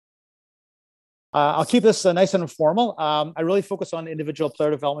I'll keep this nice and informal. I really focus on individual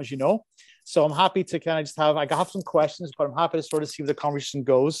player development, as you know. So I'm happy to kind of just I have some questions, but I'm happy to sort of see where the conversation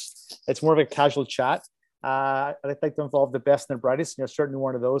goes. It's more of a casual chat. I'd like to involve the best and the brightest. Certainly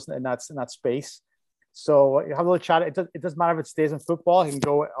one of those, and that's in that space. So you have a little chat. It doesn't matter if it stays in football. It can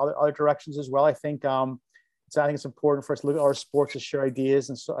go other directions as well. I think it's important for us to look at our sports to share ideas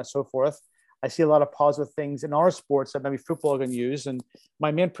and so forth. I see a lot of positive things in our sports that maybe football can use. And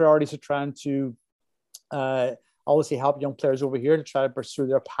my main priorities are trying to obviously help young players over here to try to pursue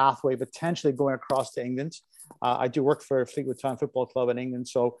their pathway, potentially going across to England. I do work for Fleetwood Town Football Club in England,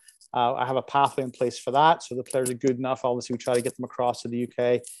 so I have a pathway in place for that. So the players are good enough. Obviously, we try to get them across to the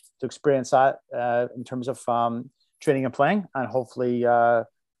UK to experience that in terms of training and playing, and hopefully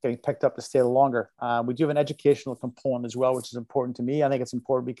getting picked up to stay longer. We do have an educational component as well, which is important to me. I think it's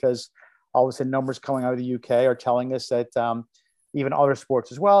important because obviously numbers coming out of the UK are telling us that even other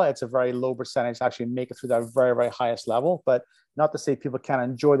sports as well, it's a very low percentage to actually make it through that very, very highest level. But not to say people can't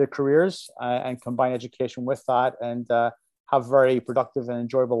enjoy their careers and combine education with that and have very productive and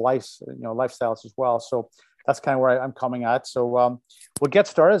enjoyable lifestyles as well. So that's kind of where I'm coming at. So we'll get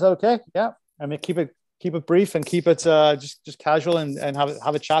started. Is that okay? Yeah. I mean, keep it brief and keep it just casual and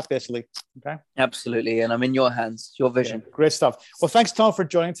have a chat basically. Okay. Absolutely. And I'm in your hands, your vision. Yeah, great stuff. Well, thanks, Tom, for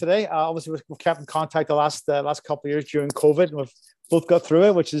joining today. Obviously we've kept in contact the last couple of years during COVID, and we've both got through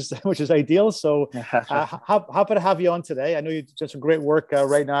it, which is ideal. So happy to have you on today. I know you've done some great work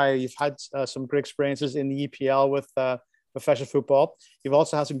right now. You've had some great experiences in the EPL with professional football. You've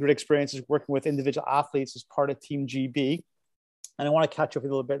also had some great experiences working with individual athletes as part of Team GB. And I want to catch up a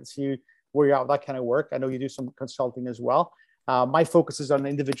little bit and see where you're at with that kind of work. I know you do some consulting as well. My focus is on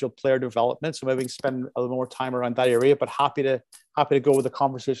individual player development, so maybe we can spend a little more time around that area, but happy to go where the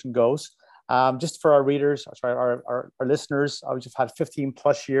conversation goes. Just for our readers, our listeners, we've had 15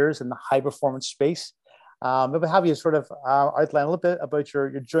 plus years in the high performance space. Maybe have you sort of outline a little bit about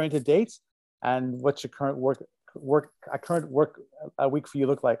your journey to date and what your current work week for you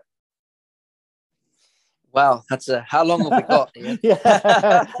look like. Wow, that's how long have we got, Ian?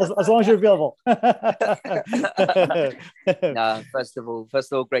 Yeah, as long as you're available. No, first of all,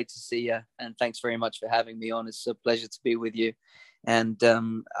 great to see you, and thanks very much for having me on. It's a pleasure to be with you. And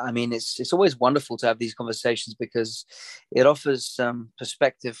I mean, it's always wonderful to have these conversations because it offers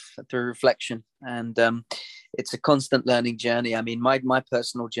perspective through reflection, and it's a constant learning journey. I mean, my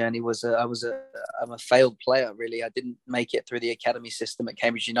personal journey was I'm a failed player, really. I didn't make it through the academy system at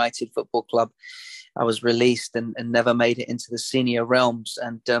Cambridge United Football Club. I was released and never made it into the senior realms.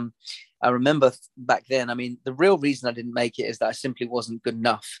 And I remember back then, I mean, the real reason I didn't make it is that I simply wasn't good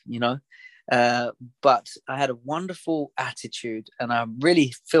enough, but I had a wonderful attitude and I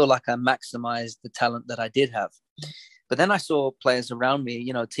really feel like I maximized the talent that I did have. But then I saw players around me,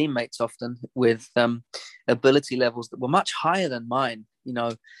 teammates often with ability levels that were much higher than mine,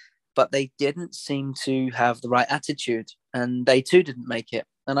 but they didn't seem to have the right attitude and they too didn't make it.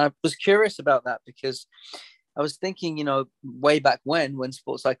 And I was curious about that because I was thinking, way back when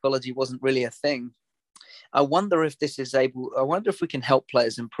sports psychology wasn't really a thing, I wonder if we can help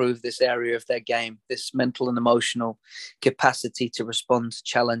players improve this area of their game, this mental and emotional capacity to respond to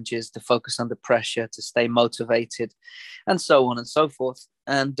challenges, to focus under pressure, to stay motivated, and so on and so forth.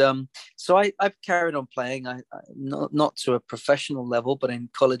 And so I've carried on playing, not to a professional level, but in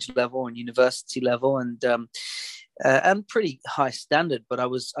college level and university level, and pretty high standard. But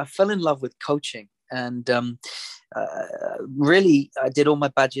I fell in love with coaching. And really, I did all my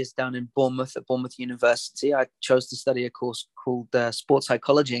badges down in Bournemouth at Bournemouth University. I chose to study a course called Sports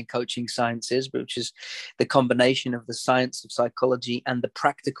Psychology and Coaching Sciences, which is the combination of the science of psychology and the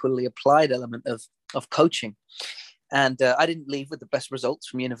practically applied element of coaching. And I didn't leave with the best results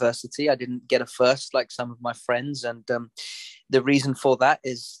from university. I didn't get a first like some of my friends. And the reason for that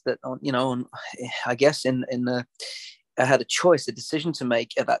is that, I guess I had a decision to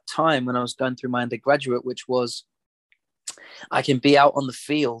make at that time when I was going through my undergraduate, which was I can be out on the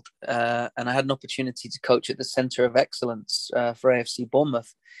field, and I had an opportunity to coach at the Centre of Excellence for AFC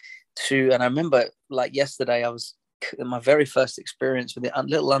Bournemouth. And I remember, like yesterday, I was in my very first experience with the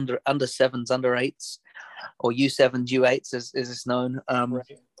little under sevens, under eights, or U7s, U8s, as it's known.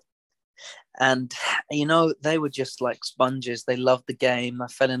 Right. And, they were just like sponges. They loved the game. I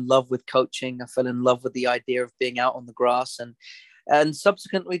fell in love with coaching. I fell in love with the idea of being out on the grass and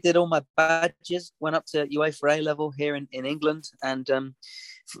subsequently did all my badges, went up to UEFA A level here in England. And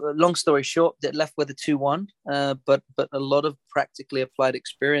long story short, left with a 2-1, but a lot of practically applied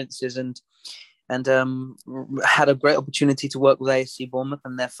experiences and had a great opportunity to work with AFC Bournemouth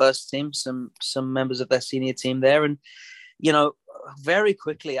and their first team, some members of their senior team there. And, very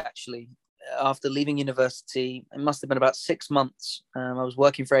quickly, actually, after leaving university, it must have been about 6 months. I was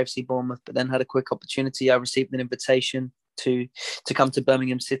working for AFC Bournemouth, but then had a quick opportunity. I received an invitation to come to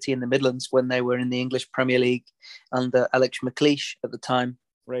Birmingham City in the Midlands when they were in the English Premier League under Alex McLeish at the time.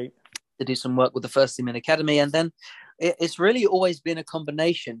 Right. To do some work with the first team in academy. And then it's really always been a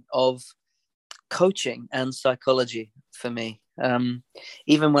combination of coaching and psychology for me.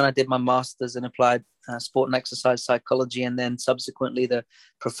 Even when I did my master's in applied sport and exercise psychology, and then subsequently the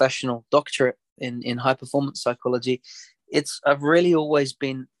professional doctorate in high performance psychology, I've really always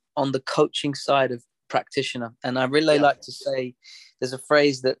been on the coaching side of practitioner. And I really like to say, there's a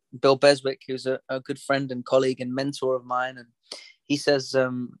phrase that Bill Beswick, who's a good friend and colleague and mentor of mine, and he says,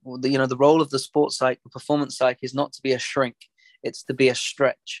 the role of the sports psych, the performance psych, is not to be a shrink, it's to be a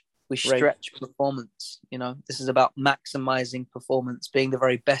stretch. We stretch performance. This is about maximizing performance, being the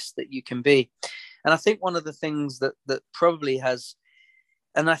very best that you can be. And I think one of the things that probably has,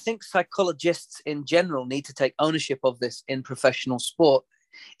 and I think psychologists in general need to take ownership of this in professional sport.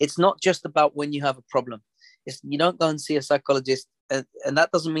 It's not just about when you have a problem. You don't go and see a psychologist, and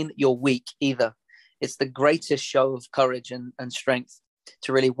that doesn't mean that you're weak either. It's the greatest show of courage and strength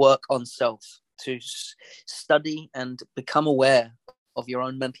to really work on self, to study and become aware of your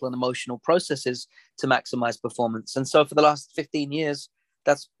own mental and emotional processes to maximize performance. And so for the last 15 years,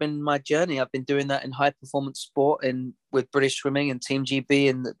 that's been my journey. I've been doing that in high performance sport with British Swimming and Team GB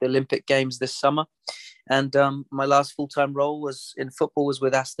in the Olympic Games this summer. And my last full-time role was in football, was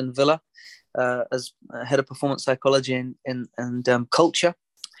with Aston Villa as head of performance psychology and culture.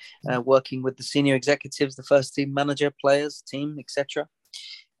 Working with the senior executives, the first team manager, players, team, etc.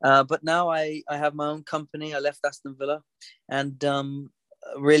 But now I have my own company. I left Aston Villa and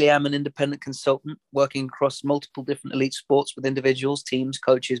really am an independent consultant working across multiple different elite sports with individuals, teams,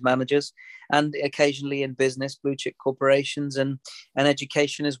 coaches, managers, and occasionally in business, blue chip corporations and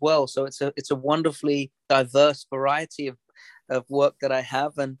education as well. So it's a wonderfully diverse variety of work that I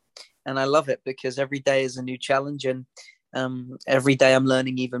have. And I love it because every day is a new challenge, and every day I'm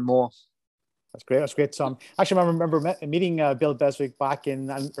learning even more. That's great. That's great. Actually, I remember meeting Bill Beswick back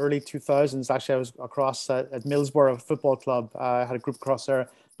in early 2000s. Actually, I was across at Middlesbrough Football Club. I had a group across there.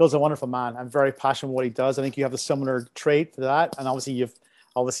 Bill's a wonderful man. I'm very passionate about what he does. I think you have a similar trait to that. And obviously, you've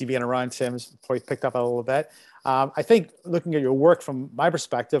being around him has probably picked up a little bit. I think looking at your work from my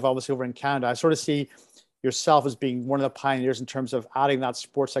perspective, obviously over in Canada, I sort of see yourself as being one of the pioneers in terms of adding that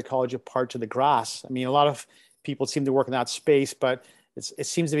sports psychology part to the grass. I mean, a lot of people seem to work in that space, but it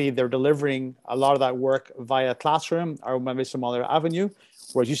seems to be they're delivering a lot of that work via classroom or maybe some other avenue,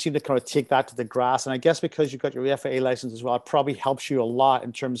 whereas you seem to kind of take that to the grass. And I guess because you've got your FAA license as well, it probably helps you a lot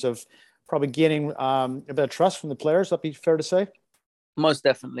in terms of probably gaining a bit of trust from the players. That'd be fair to say. Most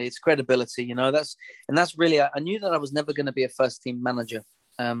definitely, it's credibility. That's really. I knew that I was never going to be a first team manager,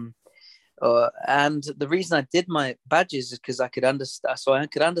 and the reason I did my badges is because I could understand. So I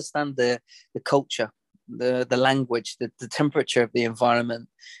could understand the culture, the language, the temperature of the environment,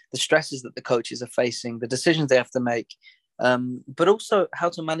 the stresses that the coaches are facing, the decisions they have to make, but also how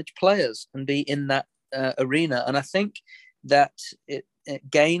to manage players and be in that arena. And I think that it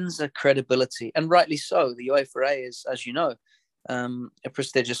gains a credibility, and rightly so. The UEFA is, as you know, a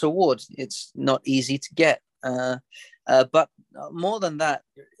prestigious award. It's not easy to get. But more than that,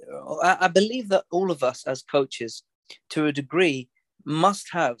 I believe that all of us as coaches, to a degree, must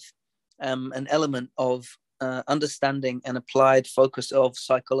have an element of understanding and applied focus of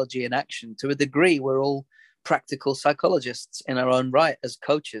psychology in action. To a degree, we're all practical psychologists in our own right as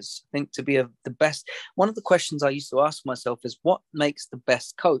coaches. I think to be the best, one of the questions I used to ask myself is what makes the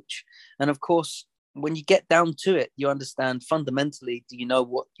best coach? And of course, when you get down to it, you understand fundamentally, do you know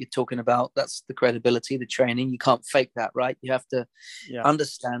what you're talking about? That's the credibility, the training. You can't fake that, right? You have to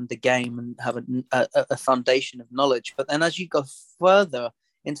understand the game and have a foundation of knowledge. But then as you go further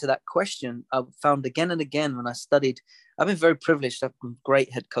into that question, I found again and again when I studied, I've been very privileged to have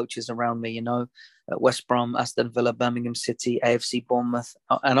great head coaches around me, at West Brom, Aston Villa, Birmingham City, AFC Bournemouth,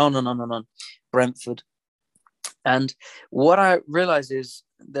 and on and on and on, Brentford. And what I realize is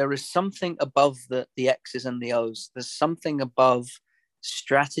there is something above the X's and the O's. There's something above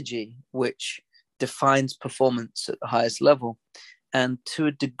strategy which defines performance at the highest level. And to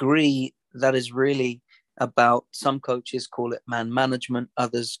a degree, that is really about, some coaches call it man management,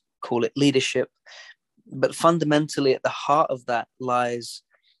 others call it leadership. But fundamentally, at the heart of that lies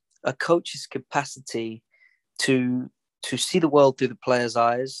a coach's capacity to see the world through the player's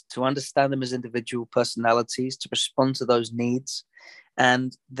eyes, to understand them as individual personalities, to respond to those needs,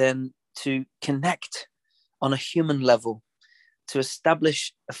 and then to connect on a human level, to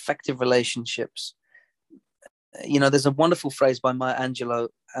establish effective relationships there's a wonderful phrase by Maya Angelou,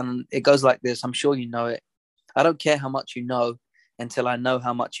 and it goes like this. I'm sure you know it. I don't care how much you know until I know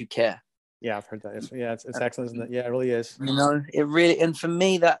how much you care. Yeah, I've heard that. It's excellent, isn't it? Yeah, it really is. It really, and for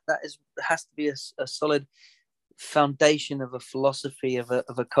me, that has to be a solid foundation of a philosophy of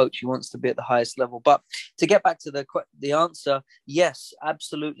a coach who wants to be at the highest level. But to get back to the answer, yes,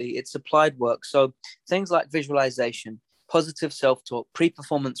 absolutely, it's applied work. So things like visualization, positive self-talk,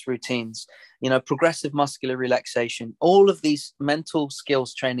 pre-performance routines, progressive muscular relaxation, all of these mental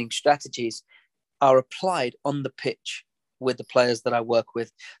skills training strategies are applied on the pitch with the players that I work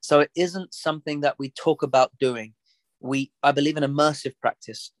with. So it isn't something that we talk about doing. I believe in immersive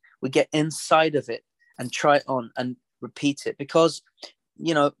practice. We get inside of it and try it on and repeat it, because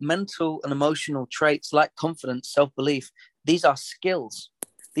mental and emotional traits like confidence, self-belief, these are skills.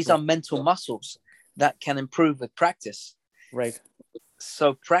 These are mental muscles that can improve with practice. Right.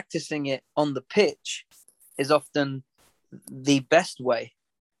 So practicing it on the pitch is often the best way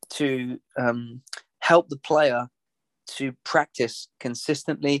to help the player to practice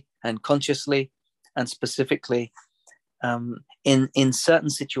consistently and consciously and specifically in certain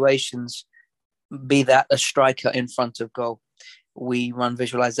situations, be that a striker in front of goal. We run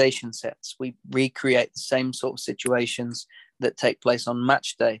visualization sets. We recreate the same sort of situations that take place on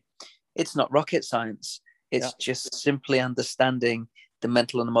match day. It's not rocket science. It's just simply understanding the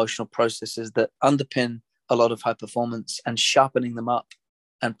mental and emotional processes that underpin a lot of high performance and sharpening them up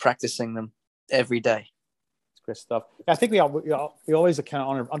and practicing them every day. It's great stuff. I think we always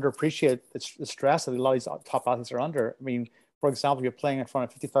kind of underappreciate the stress that a lot of these top athletes are under. I mean, for example, you're playing in front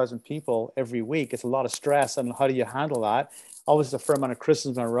of 50,000 people every week. It's a lot of stress. And how do you handle that? Always a fair amount of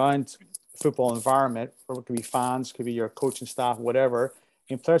criticism around the football environment. It could be fans, could be your coaching staff, whatever.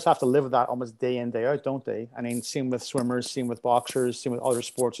 I mean, players have to live with that almost day in, day out, don't they? I mean, same with swimmers, same with boxers, same with other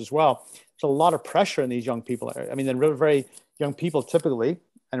sports as well. There's a lot of pressure on these young people. I mean, they're very young people typically,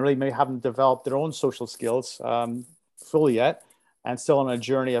 and really maybe haven't developed their own social skills fully yet, and still on a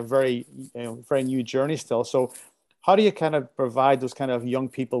journey, a very new journey still. So how do you kind of provide those kind of young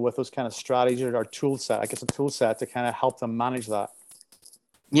people with those kind of strategies or tool set, a tool set to kind of help them manage that?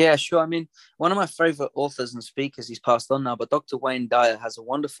 Yeah, sure. I mean, one of my favorite authors and speakers, he's passed on now, but Dr. Wayne Dyer has a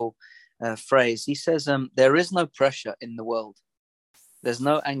wonderful phrase. He says, there is no pressure in the world. There's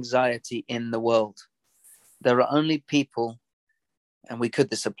no anxiety in the world. There are only people, and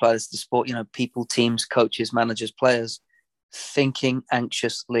this applies to sport, people, teams, coaches, managers, players, thinking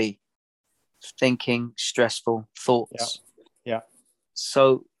anxiously, thinking stressful thoughts. Yeah.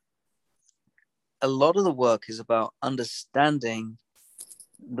 So a lot of the work is about understanding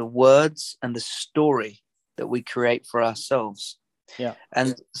the words and the story that we create for ourselves. Yeah.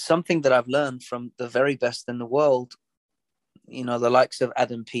 And something that I've learned from the very best in the world, the likes of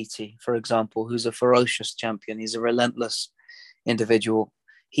Adam Peaty, for example, who's a ferocious champion. He's a relentless individual.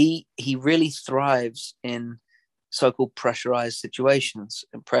 He really thrives in so-called pressurized situations,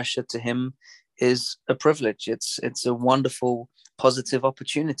 and pressure to him is a privilege. It's a wonderful, positive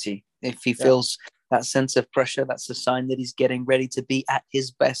opportunity. If he feels that sense of pressure, that's a sign that he's getting ready to be at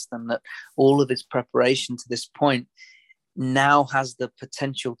his best, and that all of his preparation to this point now has the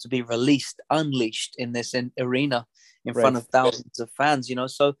potential to be unleashed in this arena in front of thousands of fans,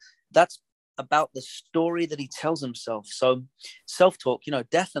 So that's about the story that he tells himself. So self-talk,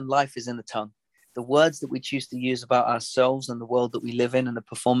 death and life is in the tongue. The words that we choose to use about ourselves and the world that we live in and the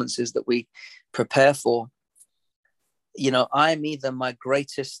performances that we prepare for. I'm either my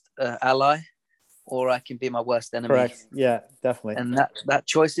greatest ally, or I can be my worst enemy. Correct. Yeah, definitely. And that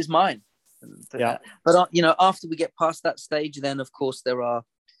choice is mine. Yeah. But after we get past that stage, then of course there are,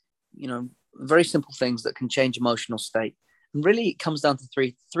 very simple things that can change emotional state. And really, it comes down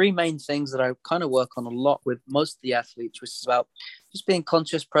to three main things that I kind of work on a lot with most of the athletes, which is about just being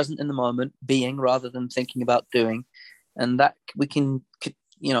conscious, present in the moment, being rather than thinking about doing. And that we can,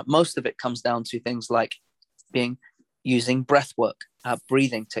 most of it comes down to things like using breath work,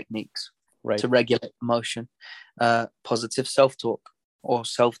 breathing techniques to regulate emotion, positive self-talk, or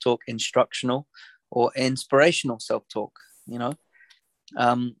self-talk instructional or inspirational self-talk,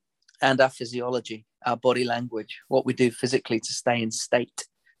 and our physiology, our body language, what we do physically to stay in state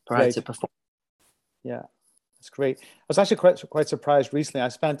prior to perform. Yeah, that's great. I was actually quite surprised recently. I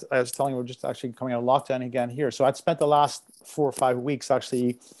was telling you, we're just actually coming out of lockdown again here. So I'd spent the last 4 or 5 weeks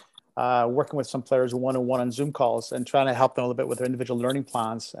actually working with some players one-on-one on Zoom calls and trying to help them a little bit with their individual learning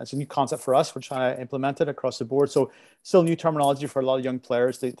plans. It's a new concept for us. We're trying to implement it across the board. So still new terminology for a lot of young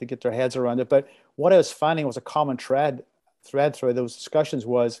players to get their heads around it. But what I was finding was a common thread through those discussions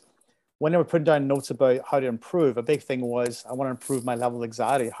was when they were putting down notes about how to improve, a big thing was, I want to improve my level of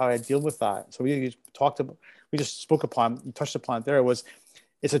anxiety, how I deal with that. So we we just spoke upon, you touched upon it there, was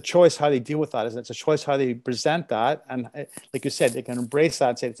it's a choice how they deal with that. It's a choice how they present that. And like you said, they can embrace that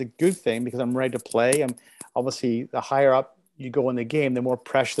and say, it's a good thing because I'm ready to play. And obviously the higher up you go in the game, the more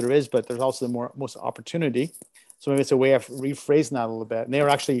pressure there is, but there's also the most opportunity. So maybe it's a way of rephrasing that a little bit. And they were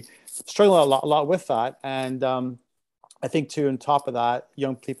actually struggling a lot with that. And I think too, on top of that,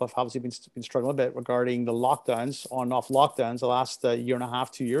 young people have obviously been struggling a bit regarding the lockdowns, on and off lockdowns, the last year and a half,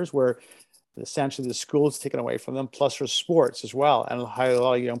 2 years, where essentially the school's taken away from them, plus there's sports as well, and how a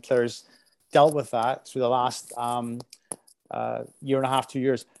lot of young players dealt with that through the last year and a half, 2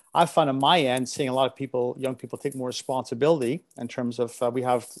 years. I've found on my end, seeing a lot of people, young people, take more responsibility in terms of we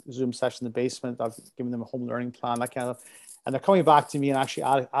have Zoom sessions in the basement. I've given them a home learning plan, that kind of, and they're coming back to me and actually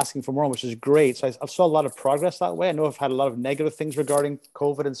asking for more, which is great. So I've saw a lot of progress that way. I know I've had a lot of negative things regarding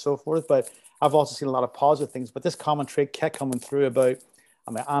COVID and so forth, but I've also seen a lot of positive things. But this common trait kept coming through about,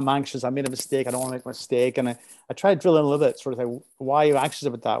 I mean, I'm anxious, I made a mistake, I don't want to make a mistake. And I try to drill in a little bit, sort of like, why are you anxious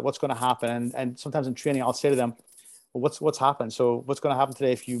about that? What's going to happen? And sometimes in training, I'll say to them, well, what's happened? So what's going to happen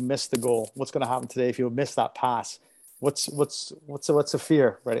today if you miss the goal? What's going to happen today if you miss that pass? What's a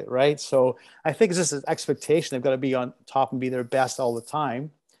fear, right? So I think it's just an expectation. They've got to be on top and be their best all the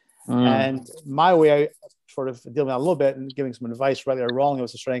time. And my way, I sort of dealing with that a little bit and giving some advice, right or wrong, it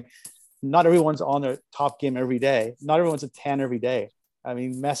was just saying, not everyone's on their top game every day. Not everyone's a 10 every day. I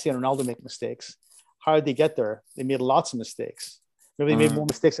mean, Messi and Ronaldo make mistakes. How did they get there? They made lots of mistakes. Maybe they made more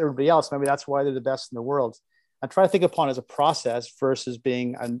mistakes than everybody else. Maybe that's why they're the best in the world. I try to think upon it as a process versus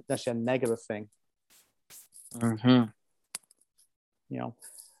being necessarily a negative thing. You know,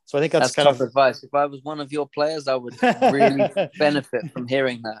 so I think that's kind of advice. If I was one of your players, I would really benefit from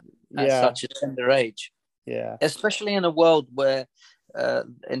hearing that at such a tender age. Yeah, especially in a world where,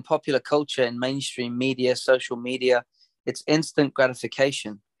 in popular culture, in mainstream media, social media, it's instant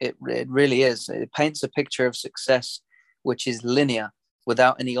gratification. It really is. It paints a picture of success which is linear,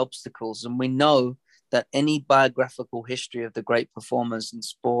 without any obstacles, and we know that any biographical history of the great performers in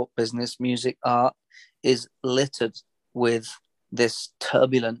sport, business, music, art is littered with this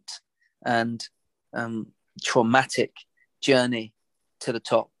turbulent and traumatic journey to the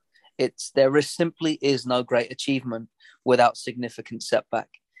top. There simply is no great achievement without significant setback.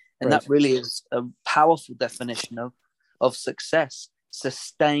 And that really is a powerful definition of success,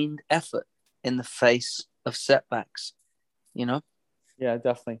 sustained effort in the face of setbacks, you know? Yeah,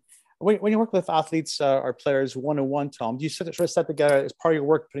 definitely. When you work with athletes or players one-on-one, Tom, do you sort of set together as part of your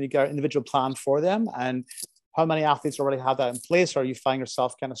work, putting together an individual plan for them? And how many athletes already have that in place? Or are you find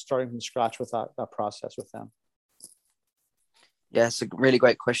yourself kind of starting from scratch with that process with them? Yeah, it's a really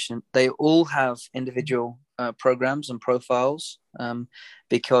great question. They all have individual programs and profiles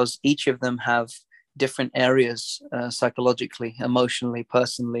because each of them have different areas psychologically, emotionally,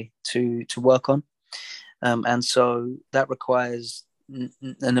 personally to work on. And so that requires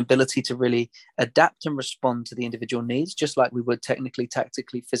an ability to really adapt and respond to the individual needs, just like we would technically,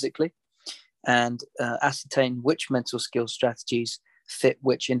 tactically, physically, and ascertain which mental skill strategies fit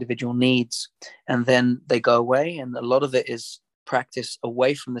which individual needs. And then they go away, and a lot of it is practice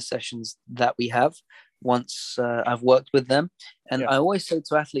away from the sessions that we have once I've worked with them. And I always say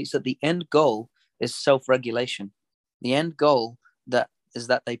to athletes that the end goal is self-regulation. The end goal is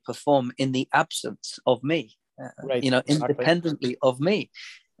that they perform in the absence of me. Independently of me.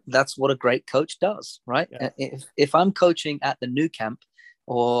 That's what a great coach does, right? If I'm coaching at the Nou Camp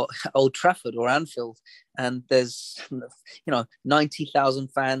or Old Trafford or Anfield, and there's 90,000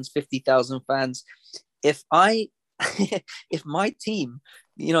 fans, 50,000 fans, if my team,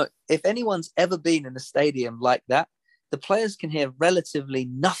 if anyone's ever been in a stadium like that, the players can hear relatively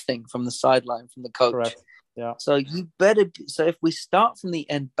nothing from the sideline from the coach. Correct. Yeah. So if we start from the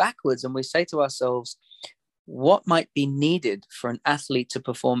end backwards and we say to ourselves, what might be needed for an athlete to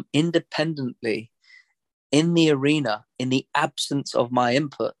perform independently in the arena in the absence of my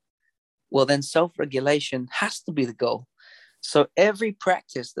input? Well, then self-regulation has to be the goal. So every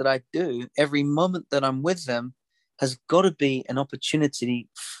practice that I do, every moment that I'm with them has got to be an opportunity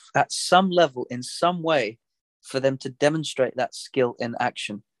at some level, in some way, for them to demonstrate that skill in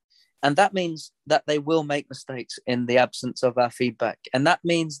action. And that means that they will make mistakes in the absence of our feedback. And that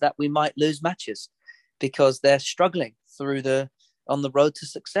means that we might lose matches because they're struggling on the road to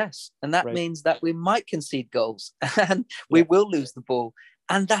success. And that means that we might concede goals and we will lose the ball.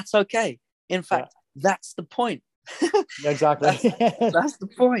 And that's okay. In fact, that's the point. Exactly. That's the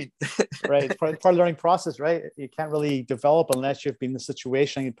point. Right. It's part of the learning process, right? You can't really develop unless you've been in the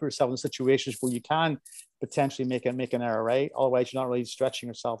situation. You put yourself in situations where you can potentially make an error, right? Otherwise, you're not really stretching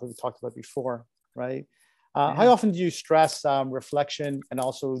yourself, as we talked about before, right? How often do you stress reflection and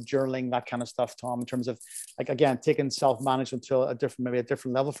also journaling, that kind of stuff, Tom, in terms of, like, again, taking self-management to maybe a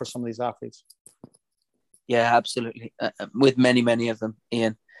different level for some of these athletes? Yeah, absolutely. With many, many of them,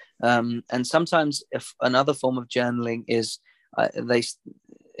 Ian. And sometimes, if another form of journaling is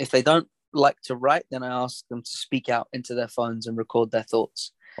if they don't like to write, then I ask them to speak out into their phones and record their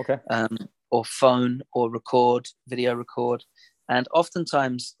thoughts. Okay. Or phone or video record. And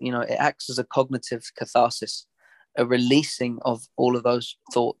oftentimes, it acts as a cognitive catharsis, a releasing of all of those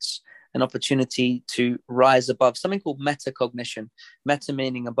thoughts, an opportunity to rise above, something called metacognition. Meta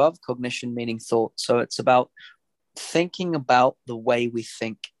meaning above, cognition meaning thought. So it's about thinking about the way we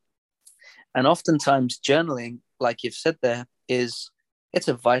think. And oftentimes journaling, like you've said there, it's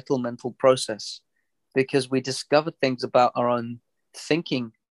a vital mental process, because we discover things about our own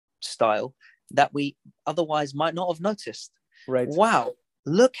thinking style that we otherwise might not have noticed. Right. Wow,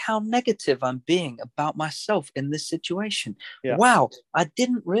 look how negative I'm being about myself in this situation. Yeah. Wow, I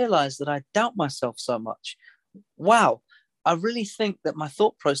didn't realize that I doubt myself so much. Wow, I really think that my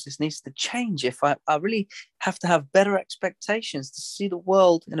thought process needs to change. If I really have to have better expectations to see the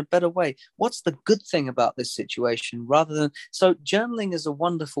world in a better way. What's the good thing about this situation, rather than... So journaling is a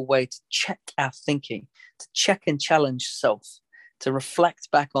wonderful way to check our thinking, to check and challenge self, to reflect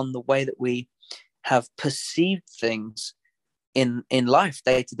back on the way that we have perceived things in life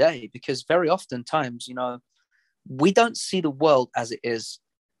day to day, because very often times, we don't see the world as it is.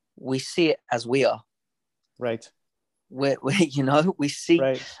 We see it as we are. Right. We see,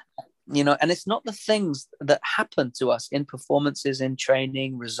 right. And it's not the things that happen to us in performances, in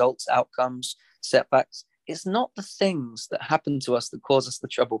training, results, outcomes, setbacks. It's not the things that happen to us that cause us the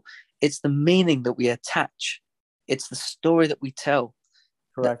trouble. It's the meaning that we attach. It's the story that we tell.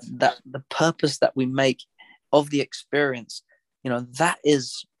 Correct. That the purpose that we make of the experience,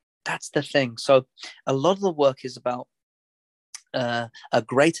 that's the thing. So a lot of the work is about a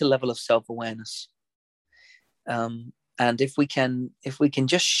greater level of self-awareness. And if we can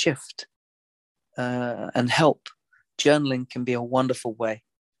just shift and help, journaling can be a wonderful way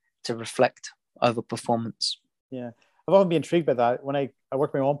to reflect over performance. Yeah. I've often been intrigued by that. When I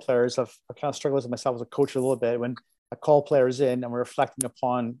work with my own players, I've kind of struggled with myself as a coach a little bit. When I call players in and we're reflecting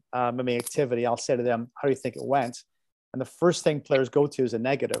upon maybe activity, I'll say to them, how do you think it went? And the first thing players go to is a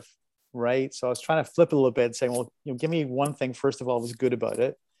negative, right? So I was trying to flip it a little bit, saying, well, give me one thing, first of all, was good about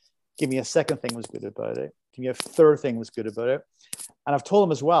it. Give me a second thing was good about it. Give me a third thing was good about it. And I've told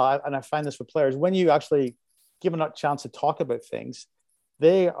them as well, and I find this with players, when you actually give them a chance to talk about things,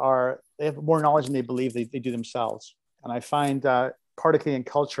 they have more knowledge than they believe they do themselves. And I find part of Canadian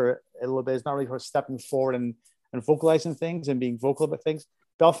culture a little bit is not really for stepping forward and vocalizing things and being vocal about things.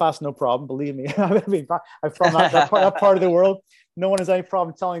 Belfast, no problem. Believe me. I mean, I'm from that part of the world. No one has any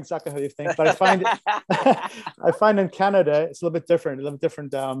problem telling exactly how you think. But I find in Canada, it's a little bit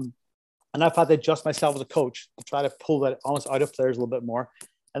different. And I've had to adjust myself as a coach to try to pull that almost out of players a little bit more.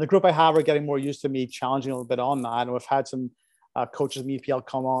 And the group I have are getting more used to me challenging a little bit on that. And we've had some coaches in the EPL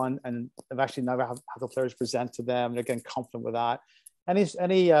come on, and I've actually never had the players present to them. They're getting confident with that. Any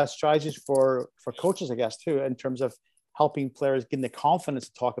strategies for coaches, I guess, too, in terms of helping players getting the confidence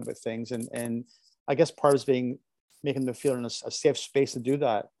to talk about things, and I guess part is making them feel in a safe space to do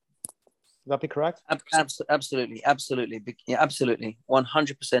that. Would that be correct? Absolutely. Yeah, absolutely.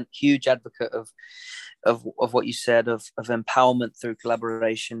 100% huge advocate of what you said, of empowerment through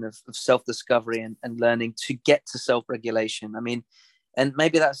collaboration, of self-discovery and learning to get to self-regulation. I mean, and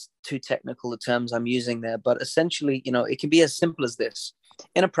maybe that's too technical, the terms I'm using there, but essentially, it can be as simple as this.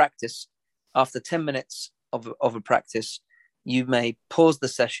 In a practice, after 10 minutes of a practice, you may pause the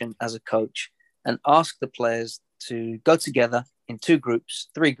session as a coach and ask the players to go together in 2 groups,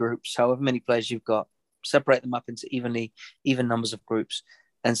 3 groups, however many players you've got, separate them up into even numbers of groups,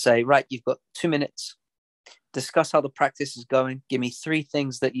 and say, right, you've got 2 minutes, discuss how the practice is going, give me 3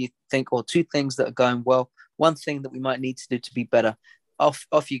 things that you think, or 2 things that are going well, 1 thing that we might need to do to be better.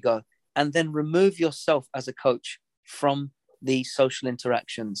 Off you go. And then remove yourself as a coach from the social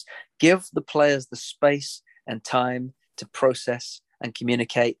interactions. Give the players the space and time to process and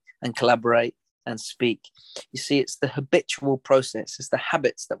communicate and collaborate and speak. You see, it's the habitual process. It's the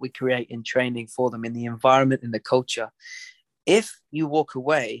habits that we create in training for them, in the environment, in the culture. If you walk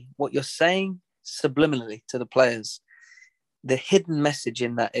away, what you're saying subliminally to the players, the hidden message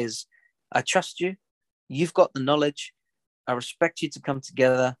in that is, I trust you. You've got the knowledge. I respect you to come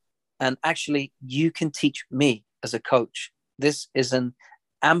together. And actually, you can teach me as a coach. This is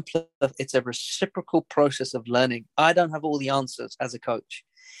it's a reciprocal process of learning. I don't have all the answers as a coach.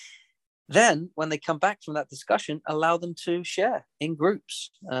 Then when they come back from that discussion, allow them to share in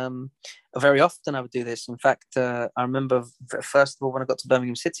groups. Very often I would do this. In fact, I remember, first of all, when I got to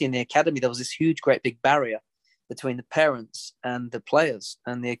Birmingham City in the academy, there was this huge, great big barrier between the parents and the players.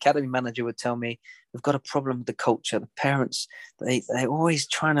 And the academy manager would tell me, we've got a problem with the culture. The parents, they're always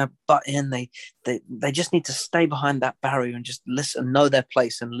trying to butt in. They just need to stay behind that barrier and just listen, know their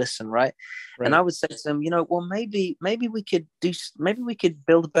place and listen, right? And I would say to them, well, maybe we could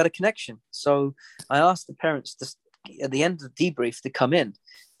build a better connection. So I asked the parents to, at the end of the debrief, to come in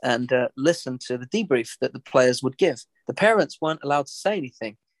and listen to the debrief that the players would give. The parents weren't allowed to say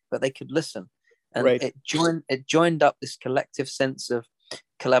anything, but they could listen. And it joined up this collective sense of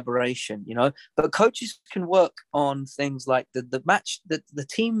collaboration, But coaches can work on things like the match, the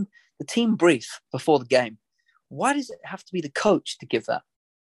team brief before the game. Why does it have to be the coach to give that?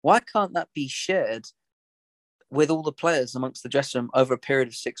 Why can't that be shared with all the players amongst the dressing room over a period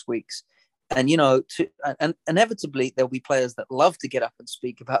of 6 weeks? And and inevitably there'll be players that love to get up and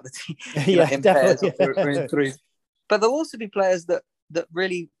speak about the team, in pairs or in threes. But there'll also be players that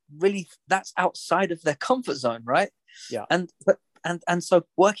really that's outside of their comfort zone, right? Yeah. And so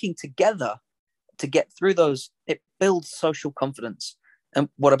working together to get through those, it builds social confidence. And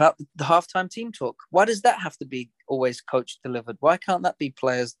what about the halftime team talk? Why does that have to be always coach delivered? Why can't that be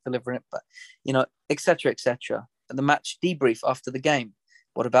players delivering it? But et cetera, et cetera. And the match debrief after the game.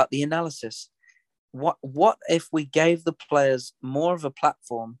 What about the analysis? What if we gave the players more of a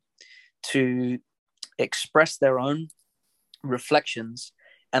platform to express their own reflections,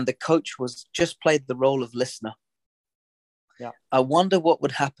 and the coach was just played the role of listener? Yeah. I wonder what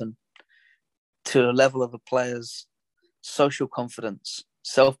would happen to a level of a player's social confidence,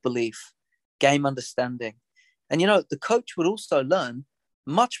 self-belief, game understanding. And the coach would also learn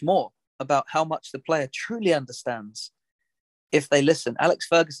much more about how much the player truly understands if they listen. Alex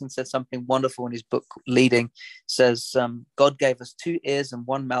Ferguson said something wonderful in his book, Leading, says, God gave us 2 ears and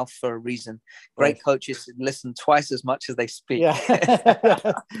 1 mouth for a reason. Great coaches listen twice as much as they speak. Yeah,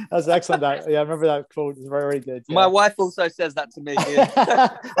 that's excellent. I remember that quote. It's very, very good. Yeah. My wife also says that to me.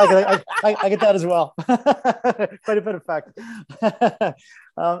 I get that as well. Quite a bit of fact.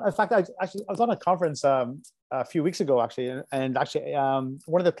 In fact, I was on a conference a few weeks ago, actually, and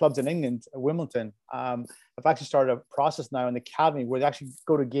one of the clubs in England, Wimbledon, I've actually started a process now in the academy where they actually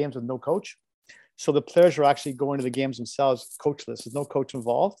go to games with no coach. So the players are actually going to the games themselves, coachless. There's no coach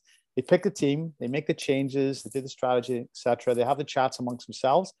involved. They pick the team, they make the changes, they do the strategy, etc. They have the chats amongst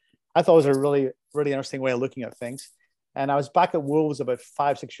themselves. I thought it was a really, really interesting way of looking at things. And I was back at Wolves about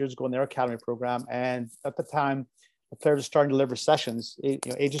 5-6 years ago in their academy program. And at the time, the players were starting to deliver sessions,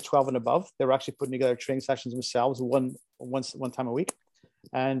 ages 12 and above. They were actually putting together training sessions themselves one time a week.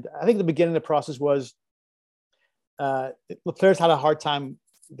 And I think the beginning of the process was the players had a hard time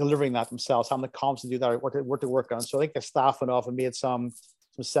delivering that themselves, having the confidence to do that, or what to work on. So I think the staff went off and made some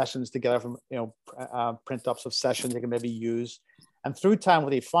sessions together from print ups of sessions they can maybe use. And through time,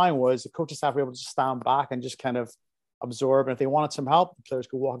 what they find was the coaching staff were able to stand back and just kind of absorb. And if they wanted some help, the players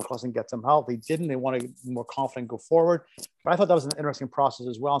could walk across and get some help. If they didn't, they wanted to be more confident, go forward. But I thought that was an interesting process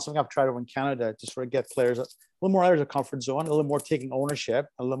as well, and something I've tried over in Canada to sort of get players a little more out of their comfort zone, a little more taking ownership,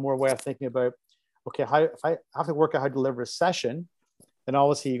 a little more way of thinking about, okay, if I have to work out how to deliver a session, then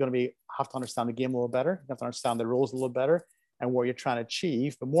obviously you're going to have to understand the game a little better. You have to understand the rules a little better and what you're trying to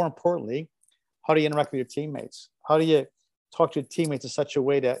achieve. But more importantly, how do you interact with your teammates? How do you talk to your teammates in such a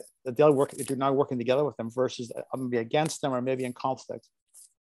way that they'll work, if you're not working together with them, versus maybe against them or maybe in conflict?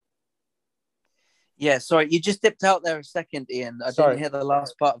 Yeah, sorry, you just dipped out there a second, Ian. I didn't hear the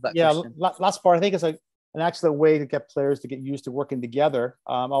last part of that question. Last part, I think, is an excellent way to get players to get used to working together.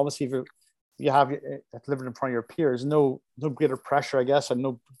 Obviously, if you have delivered in front of your peers, no greater pressure, I guess, and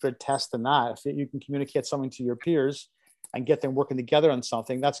no greater test than that. If you can communicate something to your peers and get them working together on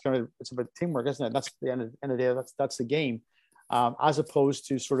something, it's about teamwork, isn't it? That's the end of the day. That's the game. As opposed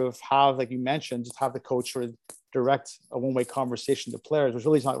to sort of have, like you mentioned, just have the coach sort of direct a one-way conversation to players, which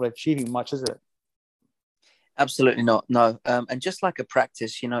really is not really achieving much, is it? Absolutely not. No. And just like a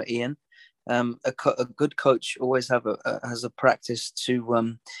practice, Ian, a good coach always has a practice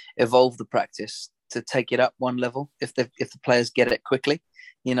to evolve the practice, to take it up one level if the players get it quickly.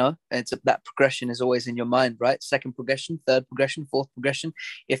 That progression is always in your mind, right? Second progression, third progression, fourth progression.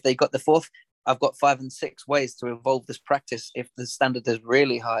 If they got the fourth, I've got 5 and 6 ways to evolve this practice if the standard is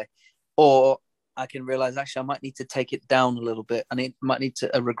really high. Or I can realize, actually, I might need to take it down a little bit. Might need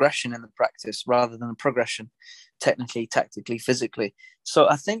a regression in the practice rather than a progression, technically, tactically, physically. So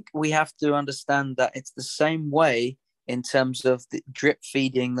I think we have to understand that it's the same way in terms of the drip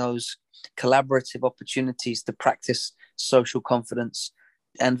feeding those collaborative opportunities to practice social confidence,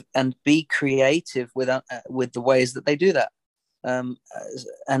 and be creative with the ways that they do that.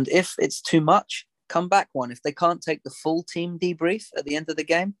 And if it's too much, come back one. If they can't take the full team debrief at the end of the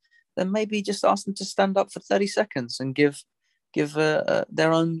game, then maybe just ask them to stand up for 30 seconds and give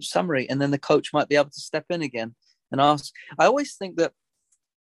their own summary, and then the coach might be able to step in again and ask. I always think that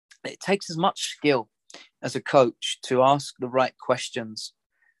it takes as much skill as a coach to ask the right questions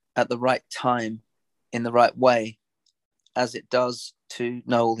at the right time in the right way as it does to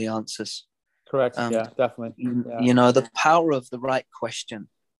know all the answers. Correct. Yeah, definitely. You know, the power of the right question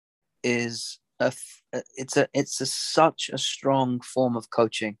is such a strong form of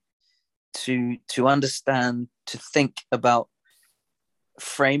coaching to understand, to think about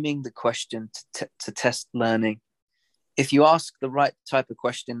framing the question to test learning. If you ask the right type of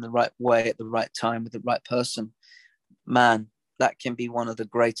question the right way at the right time with the right person, man, that can be one of the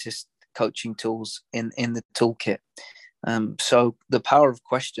greatest coaching tools in the toolkit. So the power of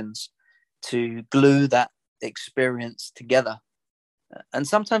questions to glue that experience together. And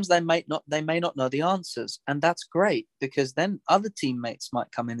sometimes they may not know the answers, and that's great, because then other teammates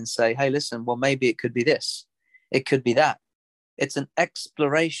might come in and say, hey, listen, well, maybe it could be this, it could be that. It's an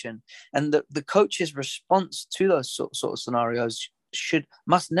exploration, and the coach's response to those sort of scenarios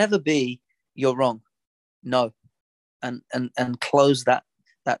must never be you're wrong, no, and close that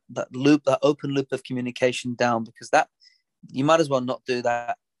loop, that open loop of communication down, because that you might as well not do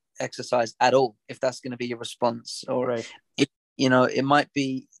that exercise at all if that's going to be your response. Or right. It might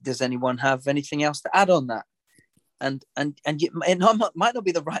be, does anyone have anything else to add on that? And it might not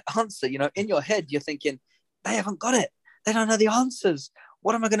be the right answer. In your head, you're thinking, they haven't got it. They don't know the answers.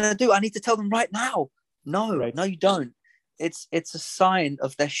 What am I going to do? I need to tell them right now. No, right. No, you don't. It's a sign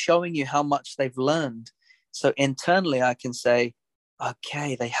of they're showing you how much they've learned. So internally, I can say,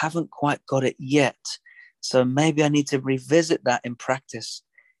 okay, they haven't quite got it yet. So maybe I need to revisit that in practice.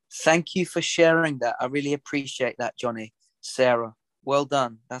 Thank you for sharing that. I really appreciate that, Johnny. Sarah, well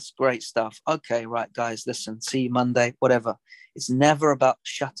done. That's great stuff. Okay, right, guys, listen, see you Monday, whatever. It's never about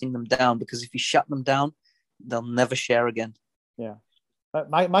shutting them down, because if you shut them down, they'll never share again. Yeah.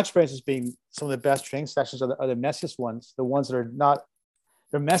 My experience has been some of the best training sessions are the messiest ones, the ones that are not,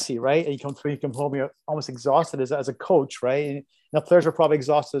 they're messy, right? And you come home, you're almost exhausted as a coach, right? And the players are probably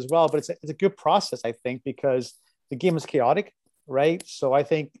exhausted as well, but it's a good process, I think, because the game is chaotic, right? So I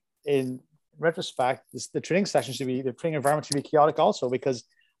think in retrospect, the training environment should be chaotic also, because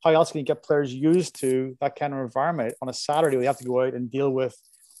how else can you get players used to that kind of environment on a Saturday where you have to go out and deal with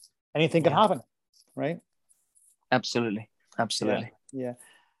anything can happen, right? Absolutely. Yeah.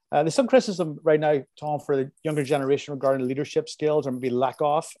 There's some criticism right now, Tom, for the younger generation regarding leadership skills or maybe lack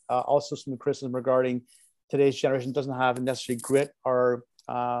of. Also, some criticism regarding today's generation doesn't have necessarily grit or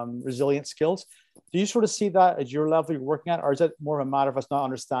resilient skills. Do you sort of see that at your level you're working at, or is it more of a matter of us not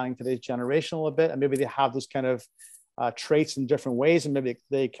understanding today's generation a little bit, and maybe they have those kind of traits in different ways, and maybe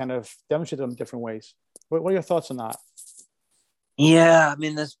they kind of demonstrate them in different ways? What are your thoughts on that? Yeah, I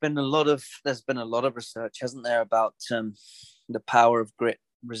mean, there's been a lot of research, hasn't there, about the power of grit,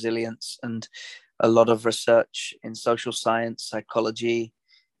 resilience, and a lot of research in social science, psychology,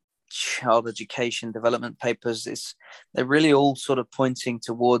 child education, development papers. They're really all sort of pointing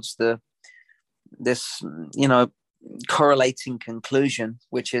towards this correlating conclusion,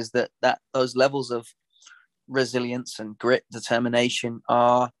 which is that those levels of resilience and grit, determination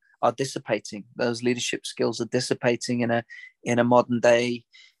are dissipating. Those leadership skills are dissipating in a modern day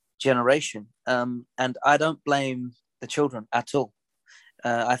generation. And I don't blame the children at all.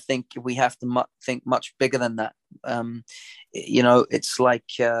 I think we have to think much bigger than that. It's like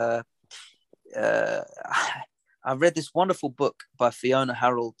I read this wonderful book by Fiona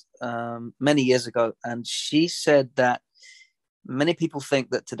Harold many years ago, and she said that many people think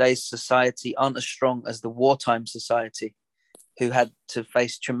that today's society aren't as strong as the wartime society, who had to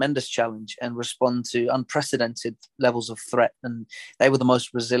face tremendous challenge and respond to unprecedented levels of threat, and they were the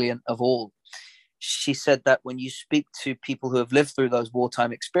most resilient of all. She said that when you speak to people who have lived through those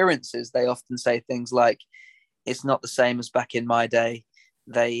wartime experiences, they often say things like, it's not the same as back in my day.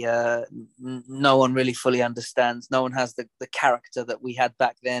 No one really fully understands. No one has the character that we had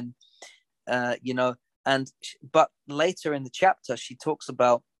back then, but later in the chapter, she talks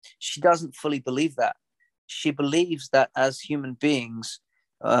about, she doesn't fully believe that. She believes that as human beings,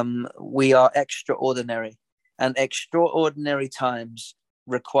 we are extraordinary, and extraordinary times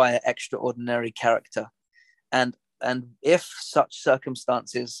require extraordinary character. And if such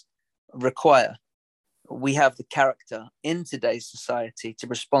circumstances require, we have the character in today's society to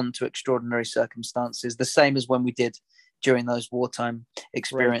respond to extraordinary circumstances, the same as when we did during those wartime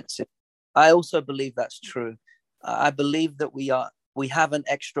experiences. Right. I also believe that's true. I believe that we are we have an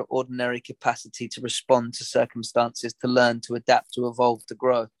extraordinary capacity to respond to circumstances, to learn, to adapt, to evolve, to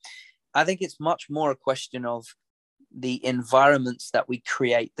grow. I think it's much more a question of the environments that we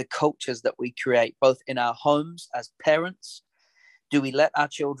create, the cultures that we create, both in our homes as parents. Do we let our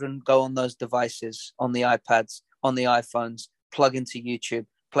children go on those devices, on the iPads, on the iPhones, plug into YouTube,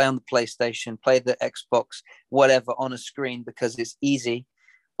 play on the PlayStation, play the Xbox, whatever, on a screen because it's easy?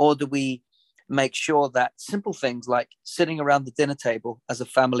 Or do we make sure that simple things like sitting around the dinner table as a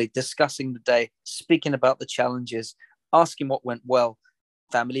family, discussing the day, speaking about the challenges, asking what went well,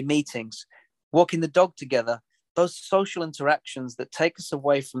 family meetings, walking the dog together, those social interactions that take us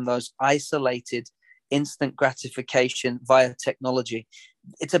away from those isolated instant gratification via technology?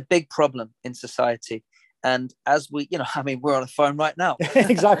 It's a big problem in society. And as we, I mean, we're on a phone right now.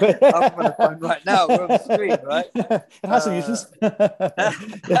 Exactly. I'm on a phone right now. We're on the screen, right? It has some uses.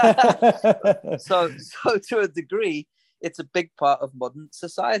 So to a degree, it's a big part of modern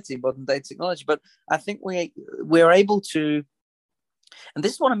society, modern day technology. But I think we're able to, and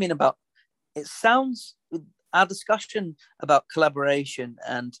this is what I mean about, it sounds, our discussion about collaboration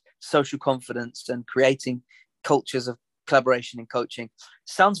and social confidence and creating cultures of collaboration in coaching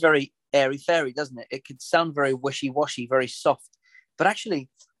sounds very airy-fairy, doesn't it? It could sound very wishy-washy, very soft. But actually,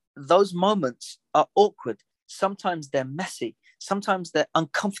 those moments are awkward. Sometimes they're messy. Sometimes they're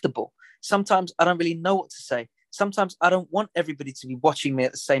uncomfortable. Sometimes I don't really know what to say. Sometimes I don't want everybody to be watching me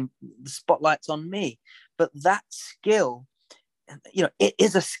at the spotlight's on me. But that skill, it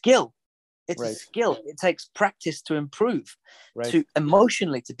is a skill. It's a skill. It takes practice to improve, to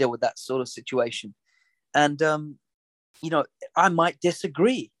emotionally to deal with that sort of situation. And, I might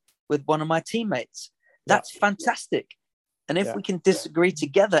disagree with one of my teammates. That's fantastic. And if we can disagree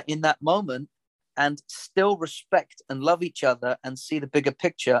together in that moment and still respect and love each other and see the bigger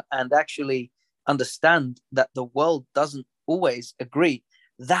picture and actually understand that the world doesn't always agree,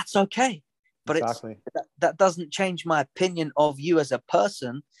 that's okay. But that doesn't change my opinion of you as a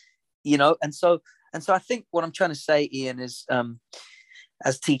person, and so I think what I'm trying to say, Ian, is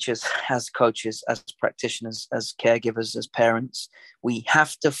as teachers, as coaches, as practitioners, as caregivers, as parents, we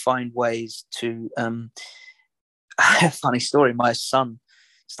have to find ways to funny story, my son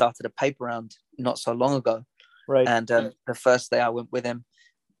started a paper round not so long ago, and the first day I went with him,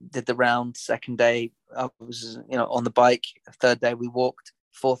 did the round. Second day I was on the bike. Third day we walked.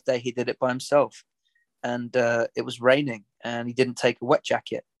 Fourth day he did it by himself, and it was raining and he didn't take a wet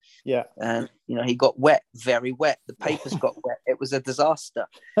jacket. And he got wet, very wet. The papers got wet. It was a disaster.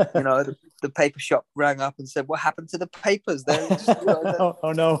 The paper shop rang up and said, "What happened to the papers?"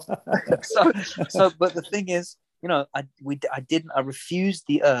 Oh no. But the thing is, I refused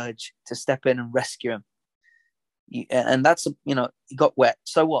the urge to step in and rescue him. And that's he got wet.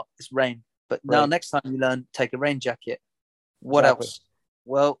 So what? It's rain. But now next time you learn, take a rain jacket. What else?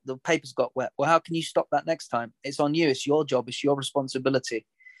 Well, the papers got wet. Well, how can you stop that next time? It's on you. It's your job. It's your responsibility.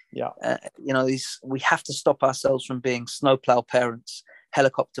 We have to stop ourselves from being snowplow parents,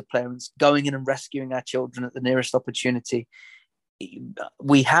 helicopter parents, going in and rescuing our children at the nearest opportunity.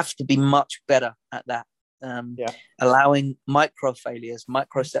 We have to be much better at that. Allowing micro failures,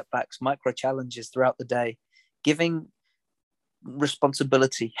 micro setbacks, micro challenges throughout the day, giving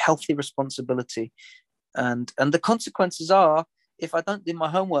responsibility, healthy responsibility. And the consequences are, if I don't do my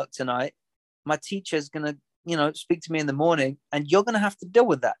homework tonight, my teacher's going to speak to me in the morning, and you're going to have to deal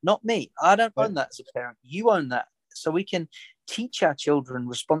with that, not me. I don't own that as a parent. You own that. So we can teach our children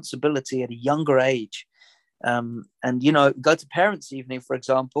responsibility at a younger age. And go to parents' evening, for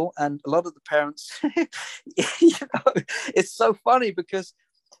example, and a lot of the parents, it's so funny because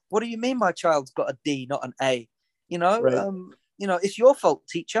what do you mean my child's got a D, not an A? It's your fault,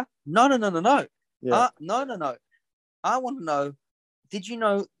 teacher. No. No. I want to know, did you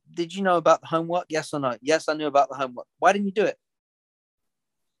know about the homework? Yes or no? Yes, I knew about the homework. Why didn't you do it?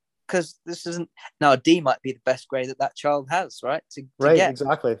 Because this isn't, now a D might be the best grade that child has, right? To get.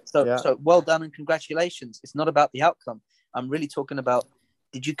 Exactly. So well done and congratulations. It's not about the outcome. I'm really talking about,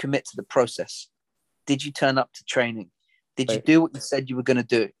 did you commit to the process? Did you turn up to training? Did you do what you said you were going to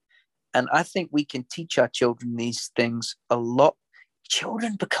do? And I think we can teach our children these things a lot.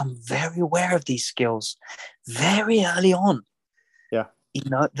 Children become very aware of these skills very early on.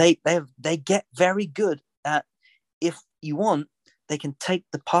 They get very good at, if you want, they can take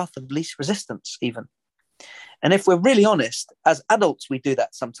the path of least resistance even. And if we're really honest, as adults, we do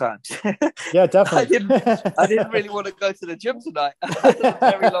that sometimes. Yeah, definitely. I didn't really want to go to the gym tonight. I had a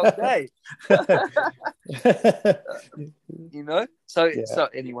very long day. So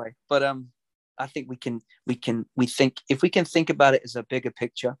anyway, but I think we think, if we can think about it as a bigger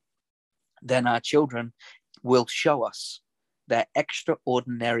picture, then our children will show us their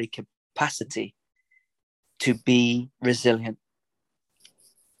extraordinary capacity to be resilient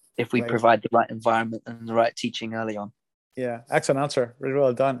if we provide the right environment and the right teaching early on. Yeah, excellent answer. Really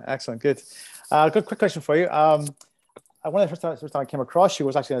well done. Excellent. Good. Good. Quick question for you. One of the first time I came across you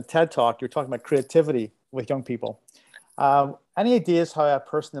was actually in a TED Talk. You were talking about creativity with young people. Any ideas how a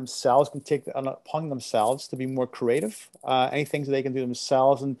person themselves can take it upon themselves to be more creative? Any things that they can do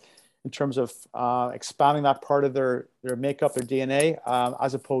themselves in terms of expanding that part of their makeup, their DNA,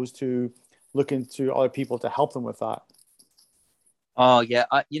 as opposed to looking to other people to help them with that? Oh yeah,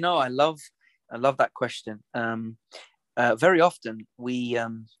 I love that question. Very often we,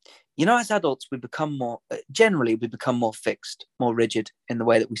 as adults, we become more fixed, more rigid in the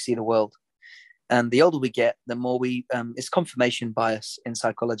way that we see the world. And the older we get, the more it's confirmation bias in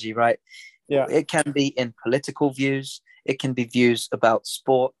psychology, right? Yeah. It can be in political views. It can be views about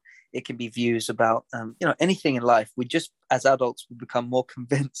sport. It can be views about, anything in life. We just, as adults, we become more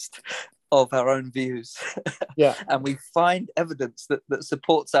convinced of our own views. Yeah. And we find evidence that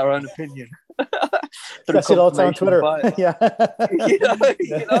supports our own opinion. I see it all the time on Twitter. Yeah.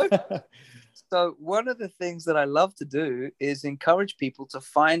 you know? So one of the things that I love to do is encourage people to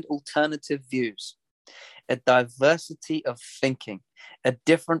find alternative views, a diversity of thinking, a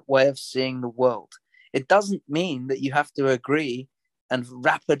different way of seeing the world. It doesn't mean that you have to agree and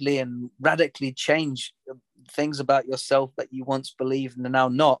rapidly and radically change things about yourself that you once believed and are now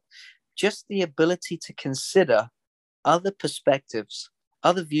not. Just the ability to consider other perspectives,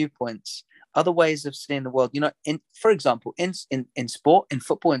 other viewpoints, other ways of seeing the world. For example, in sport, in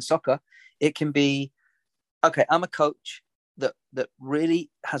football, in soccer, it can be, okay, I'm a coach that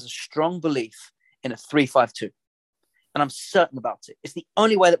really has a strong belief in a 3-5-2. And I'm certain about it. It's the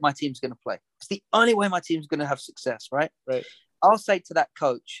only way that my team's going to play. It's the only way my team's going to have success, right? Right. I'll say to that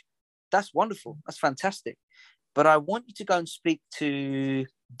coach, that's wonderful. That's fantastic. But I want you to go and speak to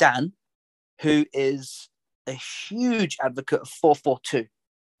Dan, who is a huge advocate of 4-4-2,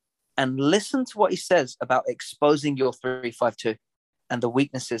 and listen to what he says about exposing your 3-5-2 and the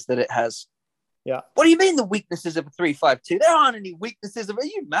weaknesses that it has. Yeah. What do you mean the weaknesses of a 3-5-2? There aren't any weaknesses of it. Are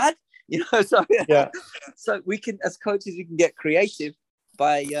you mad? So yeah. So we can, as coaches, we can get creative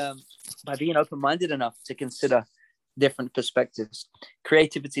by being open-minded enough to consider different perspectives.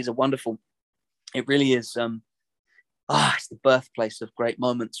 Creativity is wonderful. It really is. It's the birthplace of great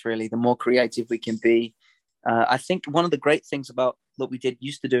moments, really. The more creative we can be. I think one of the great things about what we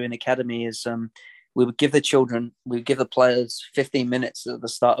used to do in academy is we would give the players 15 minutes at the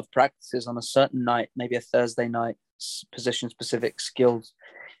start of practices on a certain night, maybe a Thursday night, position-specific skills,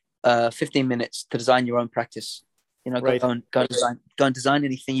 15 minutes to design your own practice. Right. Go and design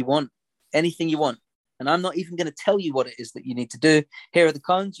anything you want. And I'm not even going to tell you what it is that you need to do. Here are the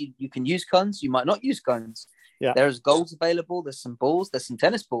cones. You can use cones. You might not use cones. Yeah. There's goals available. There's some balls. There's some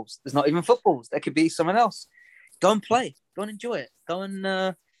tennis balls. There's not even footballs. There could be someone else. Go and play. Go and enjoy it. Go and,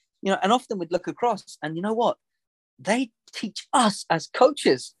 and often we'd look across and you know what? They teach us as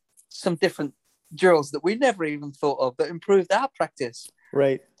coaches some different drills that we never even thought of that improved our practice.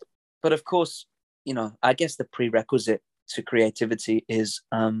 Right. But of course, I guess the prerequisite to creativity is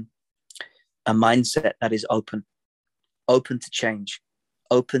a mindset that is open to change,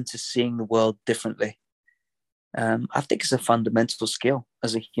 open to seeing the world differently. I think it's a fundamental skill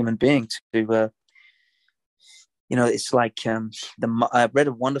as a human being to, it's like I read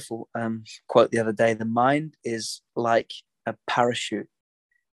a wonderful quote the other day. The mind is like a parachute.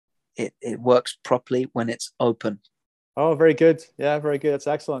 It works properly when it's open. Oh, very good. Yeah, very good. That's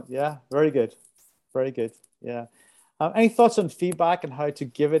excellent. Yeah, very good. Very good. Yeah. Any thoughts on feedback and how to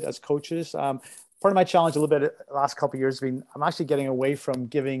give it as coaches? Part of my challenge a little bit the last couple of years has been I'm actually getting away from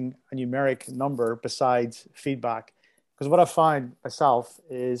giving a numeric number besides feedback. Because what I find myself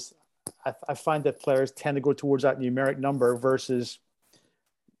is I find that players tend to go towards that numeric number versus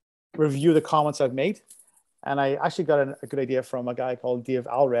review the comments I've made. And I actually got a good idea from a guy called Dave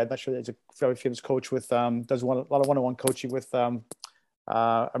Alred. Not sure he's a very famous coach with does a lot of one-on-one coaching with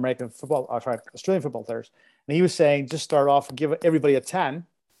Australian football players. And he was saying just start off and give everybody a 10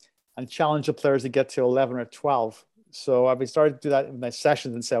 and challenge the players to get to 11 or 12. So I've been starting to do that in my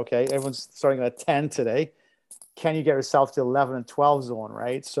sessions and say, okay, everyone's starting at 10 today. Can you get yourself to 11 and 12 zone,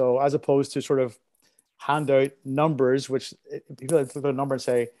 right? So as opposed to sort of hand out numbers, which people look at a number and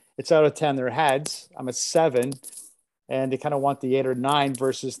say, it's out of 10 in their heads, I'm at 7, and they kind of want the 8 or 9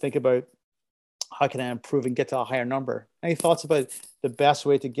 versus think about how can I improve and get to a higher number. Any thoughts about the best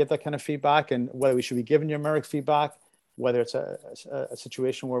way to give that kind of feedback and whether we should be giving numeric feedback, whether it's a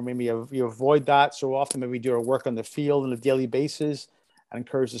situation where maybe you avoid that so often, maybe we do our work on the field on a daily basis and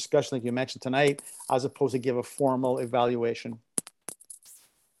encourage discussion like you mentioned tonight, as opposed to give a formal evaluation?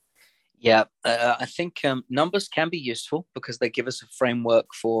 Yeah, I think numbers can be useful because they give us a framework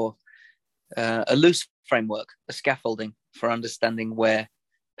for a loose framework, a scaffolding for understanding where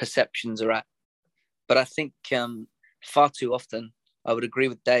perceptions are at. But I think far too often, I would agree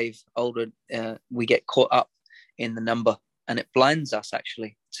with Dave, we get caught up in the number, and it blinds us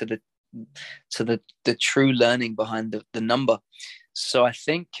actually to the true learning behind the number. So I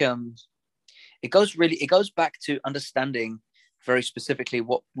think it goes back to understanding very specifically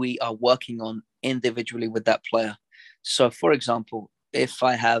what we are working on individually with that player. So, for example, if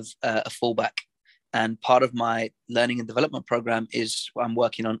I have a fullback, and part of my learning and development program is I'm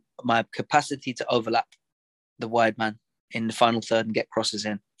working on my capacity to overlap the wide man in the final third and get crosses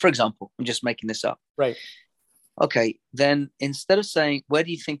in. For example, I'm just making this up. Right. Okay, then instead of saying, would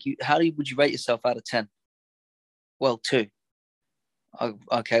you rate yourself out of 10? Well, 2.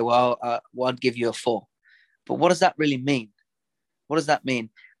 Okay, well, I'd give you a 4. But what does that really mean? What does that mean?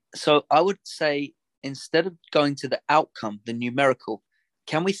 So I would say, instead of going to the outcome, the numerical,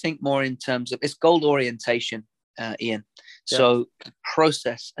 can we think more in terms of, it's goal orientation, Ian. Yeah. So the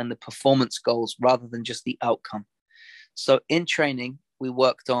process and the performance goals rather than just the outcome. So in training, we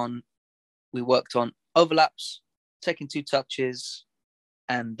worked on overlaps, taking 2 touches,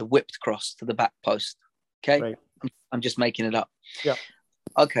 and the whipped cross to the back post. Okay. Right. I'm just making it up. Yeah.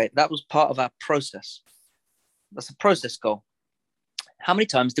 Okay. That was part of our process. That's a process goal. How many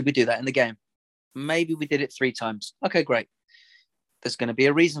times did we do that in the game? Maybe we did it 3 times. Okay, great. There's going to be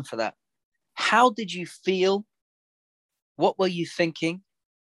a reason for that. How did you feel? What were you thinking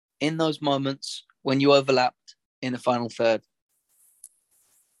in those moments when you overlapped in the final third?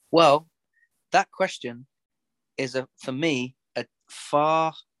 Well, that question is, for me, a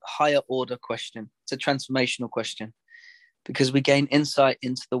far higher order question. It's a transformational question because we gain insight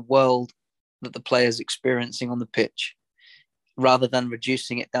into the world that the player is experiencing on the pitch rather than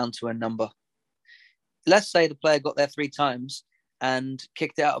reducing it down to a number. Let's say the player got there 3 times and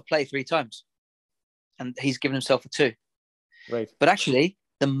kicked it out of play 3 times, and he's given himself a 2. Right. But actually,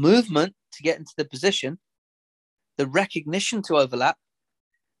 the movement to get into the position, the recognition to overlap,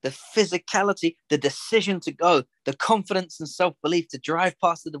 the physicality, the decision to go, the confidence and self-belief to drive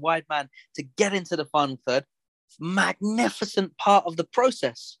past the wide man, to get into the final third, magnificent part of the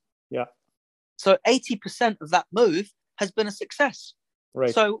process. Yeah. So 80% of that move has been a success.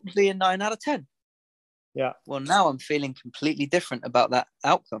 Right. So it would be a 9 out of 10. Yeah. Well, now I'm feeling completely different about that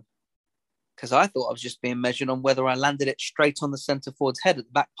outcome because I thought I was just being measured on whether I landed it straight on the centre forward's head at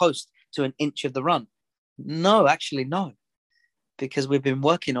the back post to an inch of the run. No, actually, no, because we've been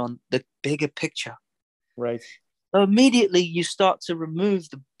working on the bigger picture. Right. So immediately you start to remove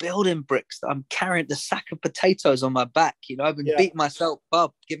the building bricks that I'm carrying, the sack of potatoes on my back. You know, I've been beating myself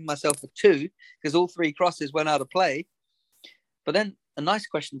up, giving myself a 2 because all 3 crosses went out of play. But then a nice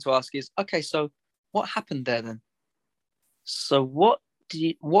question to ask is, okay, so what happened there then? So what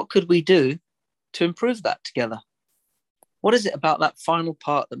could we do to improve that together? What is it about that final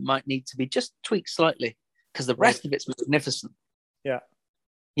part that might need to be just tweaked slightly? Because the rest of it's magnificent. Yeah.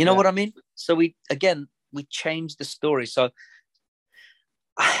 You know what I mean? So we changed the story. So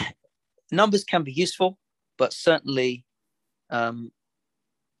numbers can be useful, but certainly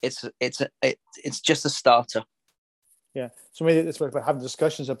it's just a starter. Yeah. So maybe it's about having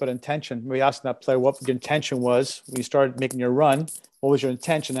discussions about intention. Maybe asking that player what your intention was when you started making your run. What was your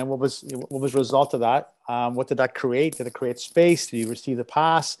intention, and what was the result of that? What did that create? Did it create space? Did you receive the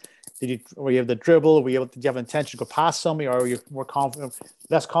pass? Were you able to dribble? Did you have intention to go past somebody, or were you more confident,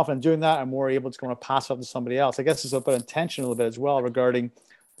 less confident doing that, and more able to go and pass up to somebody else? I guess it's about intention a little bit as well regarding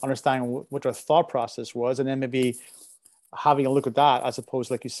understanding what their thought process was, and then maybe having a look at that as opposed,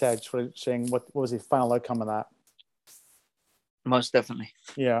 like you said, sort of saying what was the final outcome of that. Most definitely.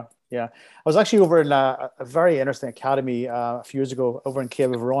 Yeah. I was actually over in a very interesting academy a few years ago over in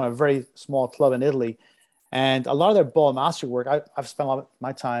Chieva Verona, a very small club in Italy. And a lot of their ball mastery work, I've spent a lot of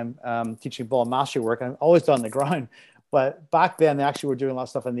my time teaching ball mastery work, and I've always done on the ground. But back then, they actually were doing a lot of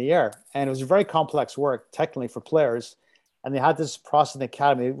stuff in the air. And it was very complex work, technically, for players. And they had this process in the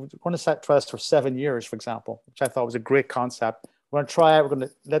academy. We're going to try this for 7 years, for example, which I thought was a great concept. We're going to try it. We're going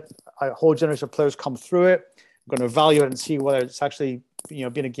to let a whole generation of players come through it. We're going to evaluate it and see whether it's actually, being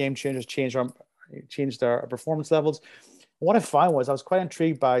a game changer, changed our performance levels. And what I found was I was quite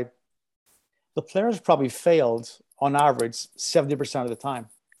intrigued by the players probably failed on average 70% of the time.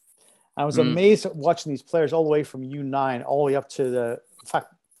 And I was amazed at watching these players all the way from U9 all the way up to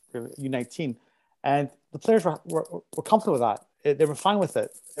U19. And the players were comfortable with that. They were fine with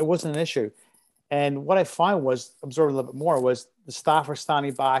it. It wasn't an issue. And what I found was, observing a little bit more, was the staff were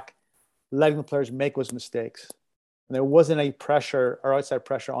standing back, letting the players make those mistakes. And there wasn't any pressure or outside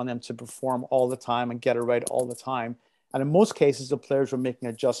pressure on them to perform all the time and get it right all the time. And in most cases, the players were making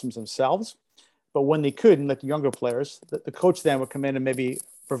adjustments themselves. But when they couldn't, like the younger players, the coach then would come in and maybe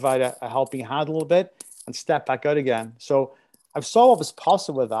provide a helping hand a little bit and step back out again. So I've saw what was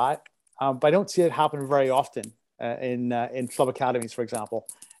possible with that, but I don't see it happen very often in club academies, for example.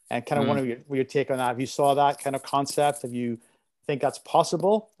 And kind of wondering what your take on that. Have you saw that kind of concept? Have you think that's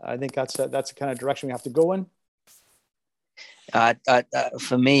possible? I think that's the kind of direction we have to go in.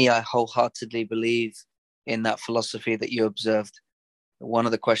 For me, I wholeheartedly believe in that philosophy that you observed. One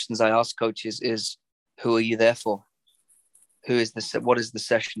of the questions I ask coaches is, who are you there for? What is the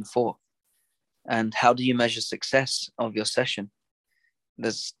session for? And how do you measure success of your session?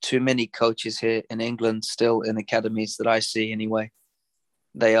 There's too many coaches here in England, still in academies that I see anyway.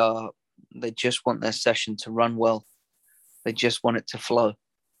 They just want their session to run well. They just want it to flow,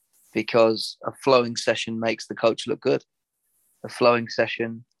 because a flowing session makes the coach look good. A flowing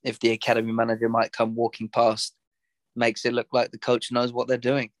session, if the academy manager might come walking past, makes it look like the coach knows what they're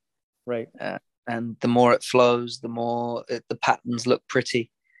doing. Right. And the more it flows, the more the patterns look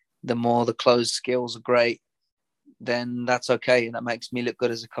pretty, the more the closed skills are great, then that's okay. And that makes me look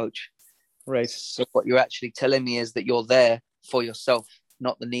good as a coach. Right. So what you're actually telling me is that you're there for yourself,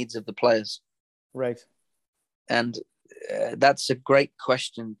 not the needs of the players. Right. And that's a great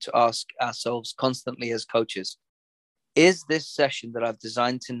question to ask ourselves constantly as coaches. Is this session that I've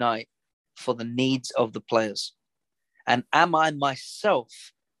designed tonight for the needs of the players? And am I myself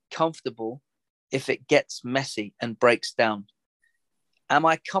comfortable if it gets messy and breaks down? Am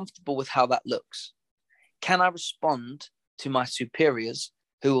I comfortable with how that looks? Can I respond to my superiors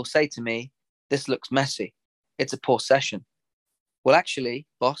who will say to me, this looks messy, it's a poor session? Well, actually,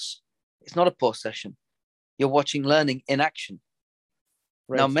 boss, it's not a poor session. You're watching learning in action.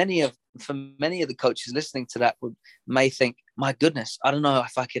 Right. Now, for many of the coaches listening to that may think, my goodness, I don't know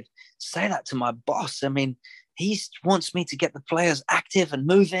if I could say that to my boss. I mean, he wants me to get the players active and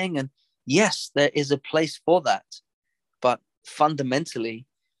moving. And yes, there is a place for that. But fundamentally,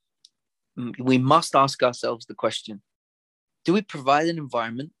 we must ask ourselves the question, do we provide an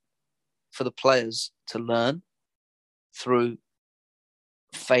environment for the players to learn through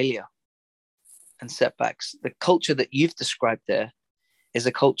failure and setbacks? The culture that you've described there is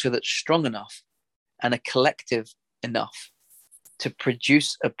a culture that's strong enough and a collective enough to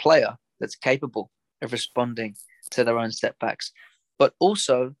produce a player that's capable of responding to their own setbacks. But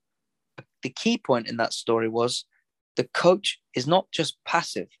also, the key point in that story was the coach is not just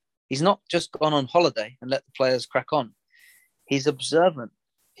passive. He's not just gone on holiday and let the players crack on. He's observant.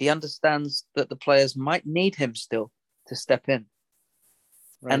 He understands that the players might need him still to step in.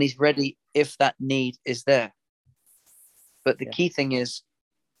 Right. And he's ready if that need is there. But the key thing is,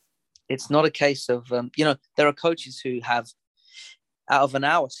 it's not a case of, there are coaches who have, out of an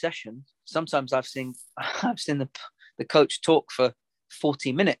hour session, sometimes I've seen the coach talk for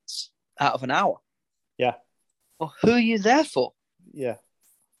 40 minutes out of an hour. Yeah. Well, who are you there for? Yeah.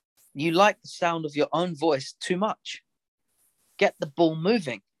 You like the sound of your own voice too much. Get the ball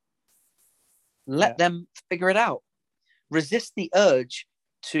moving. Let them figure it out. Resist the urge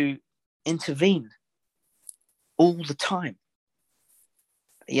to intervene all the time.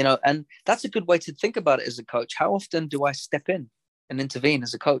 And that's a good way to think about it as a coach. How often do I step in and intervene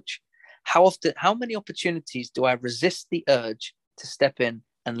as a coach? How many opportunities do I resist the urge to step in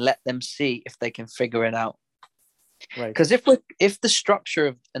and let them see if they can figure it out? Right. Because if the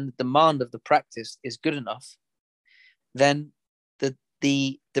structure and the demand of the practice is good enough, then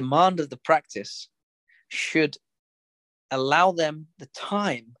the demand of the practice should allow them the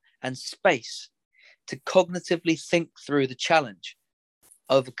time and space to cognitively think through the challenge,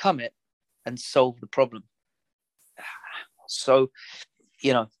 overcome it, and solve the problem. So,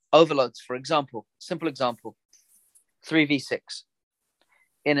 overloads, for example, simple example, 3v6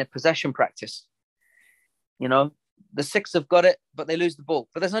 in a possession practice. The 6 have got it, but they lose the ball.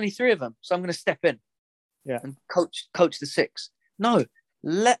 But there's only 3 of them, so I'm going to step in and coach the 6. No,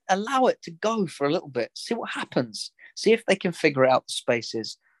 allow it to go for a little bit. See what happens. See if they can figure out the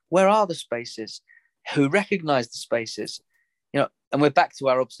spaces. Where are the spaces? Who recognize the spaces? And we're back to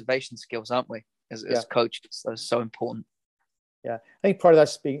our observation skills, aren't we? As coaches, that's so important. Yeah, I think part of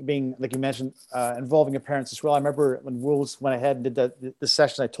that's being like you mentioned, involving your parents as well. I remember when Wolves went ahead and did the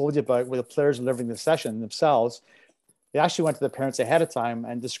session I told you about, where the players delivering the session themselves. They actually went to the parents ahead of time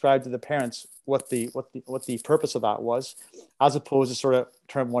and described to the parents what the purpose of that was, as opposed to sort of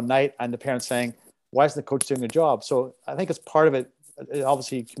turn one night and the parents saying, "Why isn't the coach doing the job?" So I think it's part of it.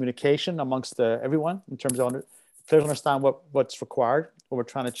 Obviously, communication amongst everyone in terms of players understand what's required, what we're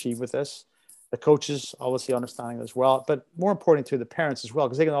trying to achieve with this. The coaches obviously understanding as well, but more important to the parents as well,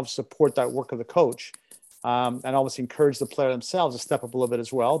 because they can obviously support that work of the coach, and obviously encourage the player themselves to step up a little bit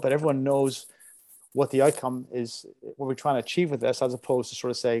as well. But everyone knows what the outcome is, what we're trying to achieve with this, as opposed to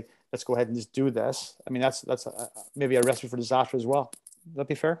sort of say, let's go ahead and just do this. I mean, that's maybe a recipe for disaster as well. Would that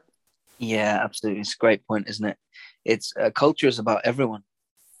be fair? Yeah, absolutely. It's a great point, isn't it? It's culture is about everyone.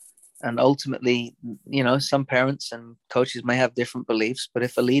 And ultimately, some parents and coaches may have different beliefs, but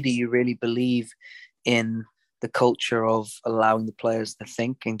if a leader, you really believe in the culture of allowing the players to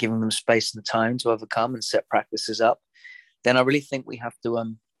think and giving them space and time to overcome and set practices up, then I really think we have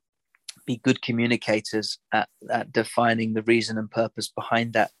to be good communicators at defining the reason and purpose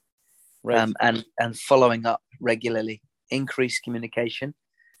behind that, right. And following up regularly, increase communication,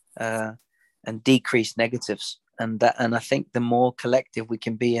 and decrease negatives. And I think the more collective we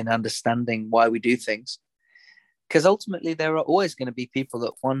can be in understanding why we do things, because ultimately there are always going to be people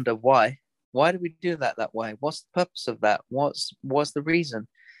that wonder why do we do that way? What's the purpose of that? What's the reason?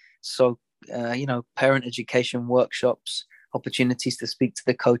 So, parent education workshops, opportunities to speak to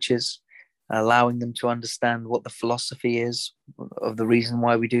the coaches, allowing them to understand what the philosophy is of the reason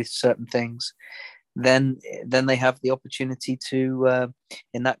why we do certain things. Then they have the opportunity to,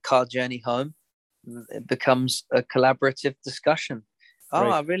 in that car journey home, it becomes a collaborative discussion. Oh,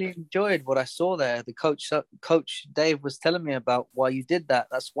 right. I really enjoyed what I saw there. The coach Dave was telling me about why you did that.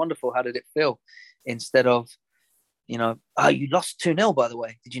 That's wonderful. How did it feel? Instead of, you lost 2-0, by the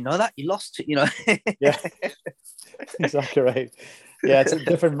way. Did you know that? You lost, Yeah, exactly right. Yeah, it's a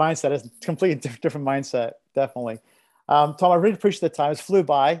different mindset. It's a completely different mindset, definitely. Tom, I really appreciate the time. It flew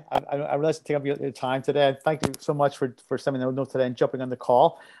by. I realized to take up your time today. Thank you so much for sending the note today and jumping on the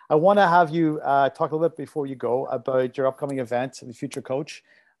call. I want to have you talk a little bit before you go about your upcoming event, The Future Coach.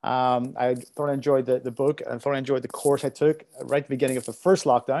 I thoroughly enjoyed the book and thoroughly enjoyed the course I took right at the beginning of the first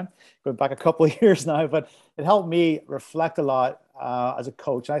lockdown, going back a couple of years now, but it helped me reflect a lot as a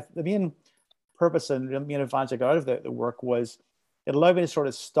coach. The main purpose and the main advantage I got out of the work was it allowed me to sort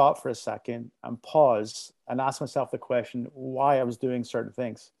of stop for a second and pause and ask myself the question why I was doing certain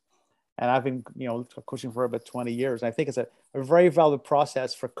things. And I've been, coaching for about 20 years. And I think it's a very valid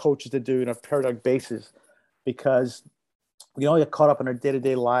process for coaches to do on a periodic basis, because we all get caught up in our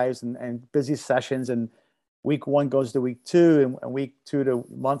day-to-day lives and busy sessions, and week 1 goes to week 2 and week 2 to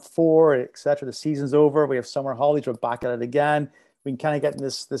month 4, etc. The season's over. We have summer holidays. We're back at it again. We can kind of get in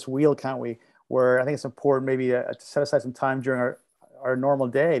this wheel, can't we? Where I think it's important maybe to set aside some time during our normal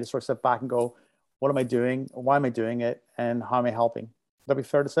day to sort of step back and go, what am I doing? Why am I doing it? And how am I helping? Would that be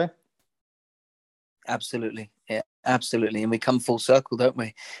fair to say? Absolutely. Yeah, absolutely. And we come full circle, don't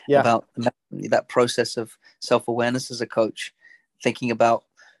we? Yeah. About that process of self-awareness as a coach, thinking about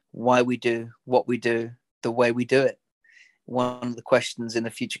why we do what we do, the way we do it. One of the questions in the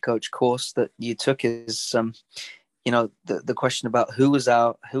Future Coach course that you took is, the question about who was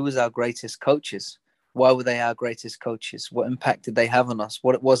our greatest coaches? Why were they our greatest coaches? What impact did they have on us?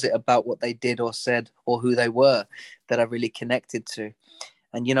 What was it about what they did or said or who they were that I really connected to?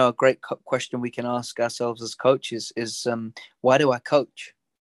 And, a great question we can ask ourselves as coaches is, why do I coach?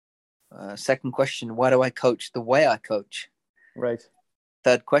 Second question, why do I coach the way I coach? Right.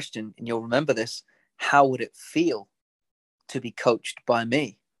 Third question, and you'll remember this, how would it feel to be coached by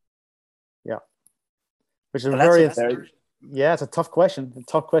me? Yeah. Which is it's a tough question. A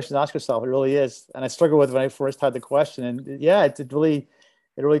tough question to ask yourself. It really is. And I struggled with it when I first had the question. And yeah, it really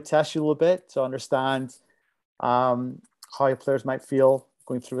tests you a little bit to understand how your players might feel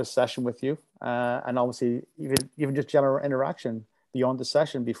going through a session with you. And obviously even just general interaction beyond the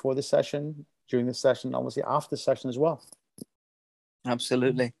session, before the session, during the session, obviously after the session as well.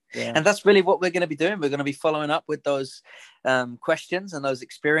 Absolutely. Yeah. And that's really what we're going to be doing. We're going to be following up with those questions and those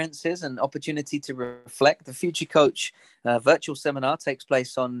experiences and opportunity to reflect. The Future Coach virtual seminar takes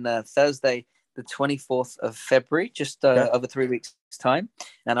place on Thursday, the 24th of February, just over 3 weeks' time.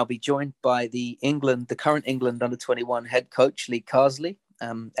 And I'll be joined by the current England under-21 head coach, Lee Carsley,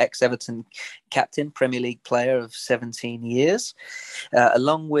 ex-Everton captain, Premier League player of 17 years,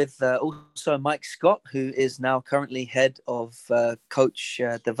 along with also Mike Scott, who is now currently head of coach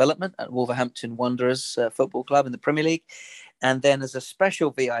development at Wolverhampton Wanderers Football Club in the Premier League, And then as a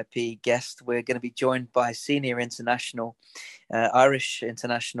special VIP guest, we're going to be joined by senior international, Irish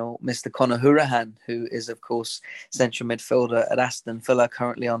international, Mr. Conor Hourihane, who is, of course, central midfielder at Aston Villa,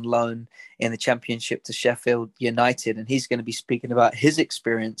 currently on loan in the Championship to Sheffield United. And he's going to be speaking about his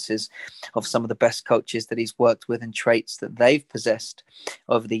experiences of some of the best coaches that he's worked with and traits that they've possessed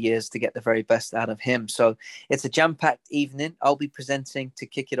over the years to get the very best out of him. So it's a jam-packed evening. I'll be presenting to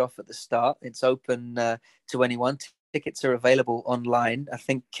kick it off at the start. It's open to anyone. Tickets are available online. I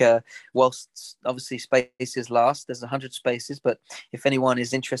think whilst obviously spaces last, there's 100 spaces, but if anyone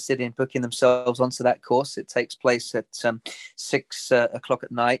is interested in booking themselves onto that course, it takes place at 6 o'clock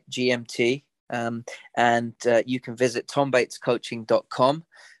at night, GMT. And you can visit tombatescoaching.com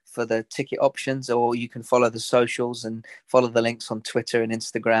for the ticket options, or you can follow the socials and follow the links on Twitter and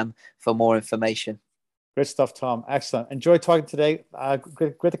Instagram for more information. Great stuff, Tom. Excellent. Enjoy talking today.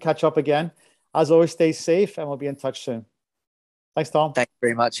 Great to catch up again. As always, stay safe and we'll be in touch soon. Thanks, Tom. Thank you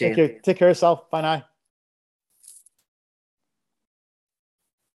very much, Ian. Thank you. Take care of yourself. Bye now.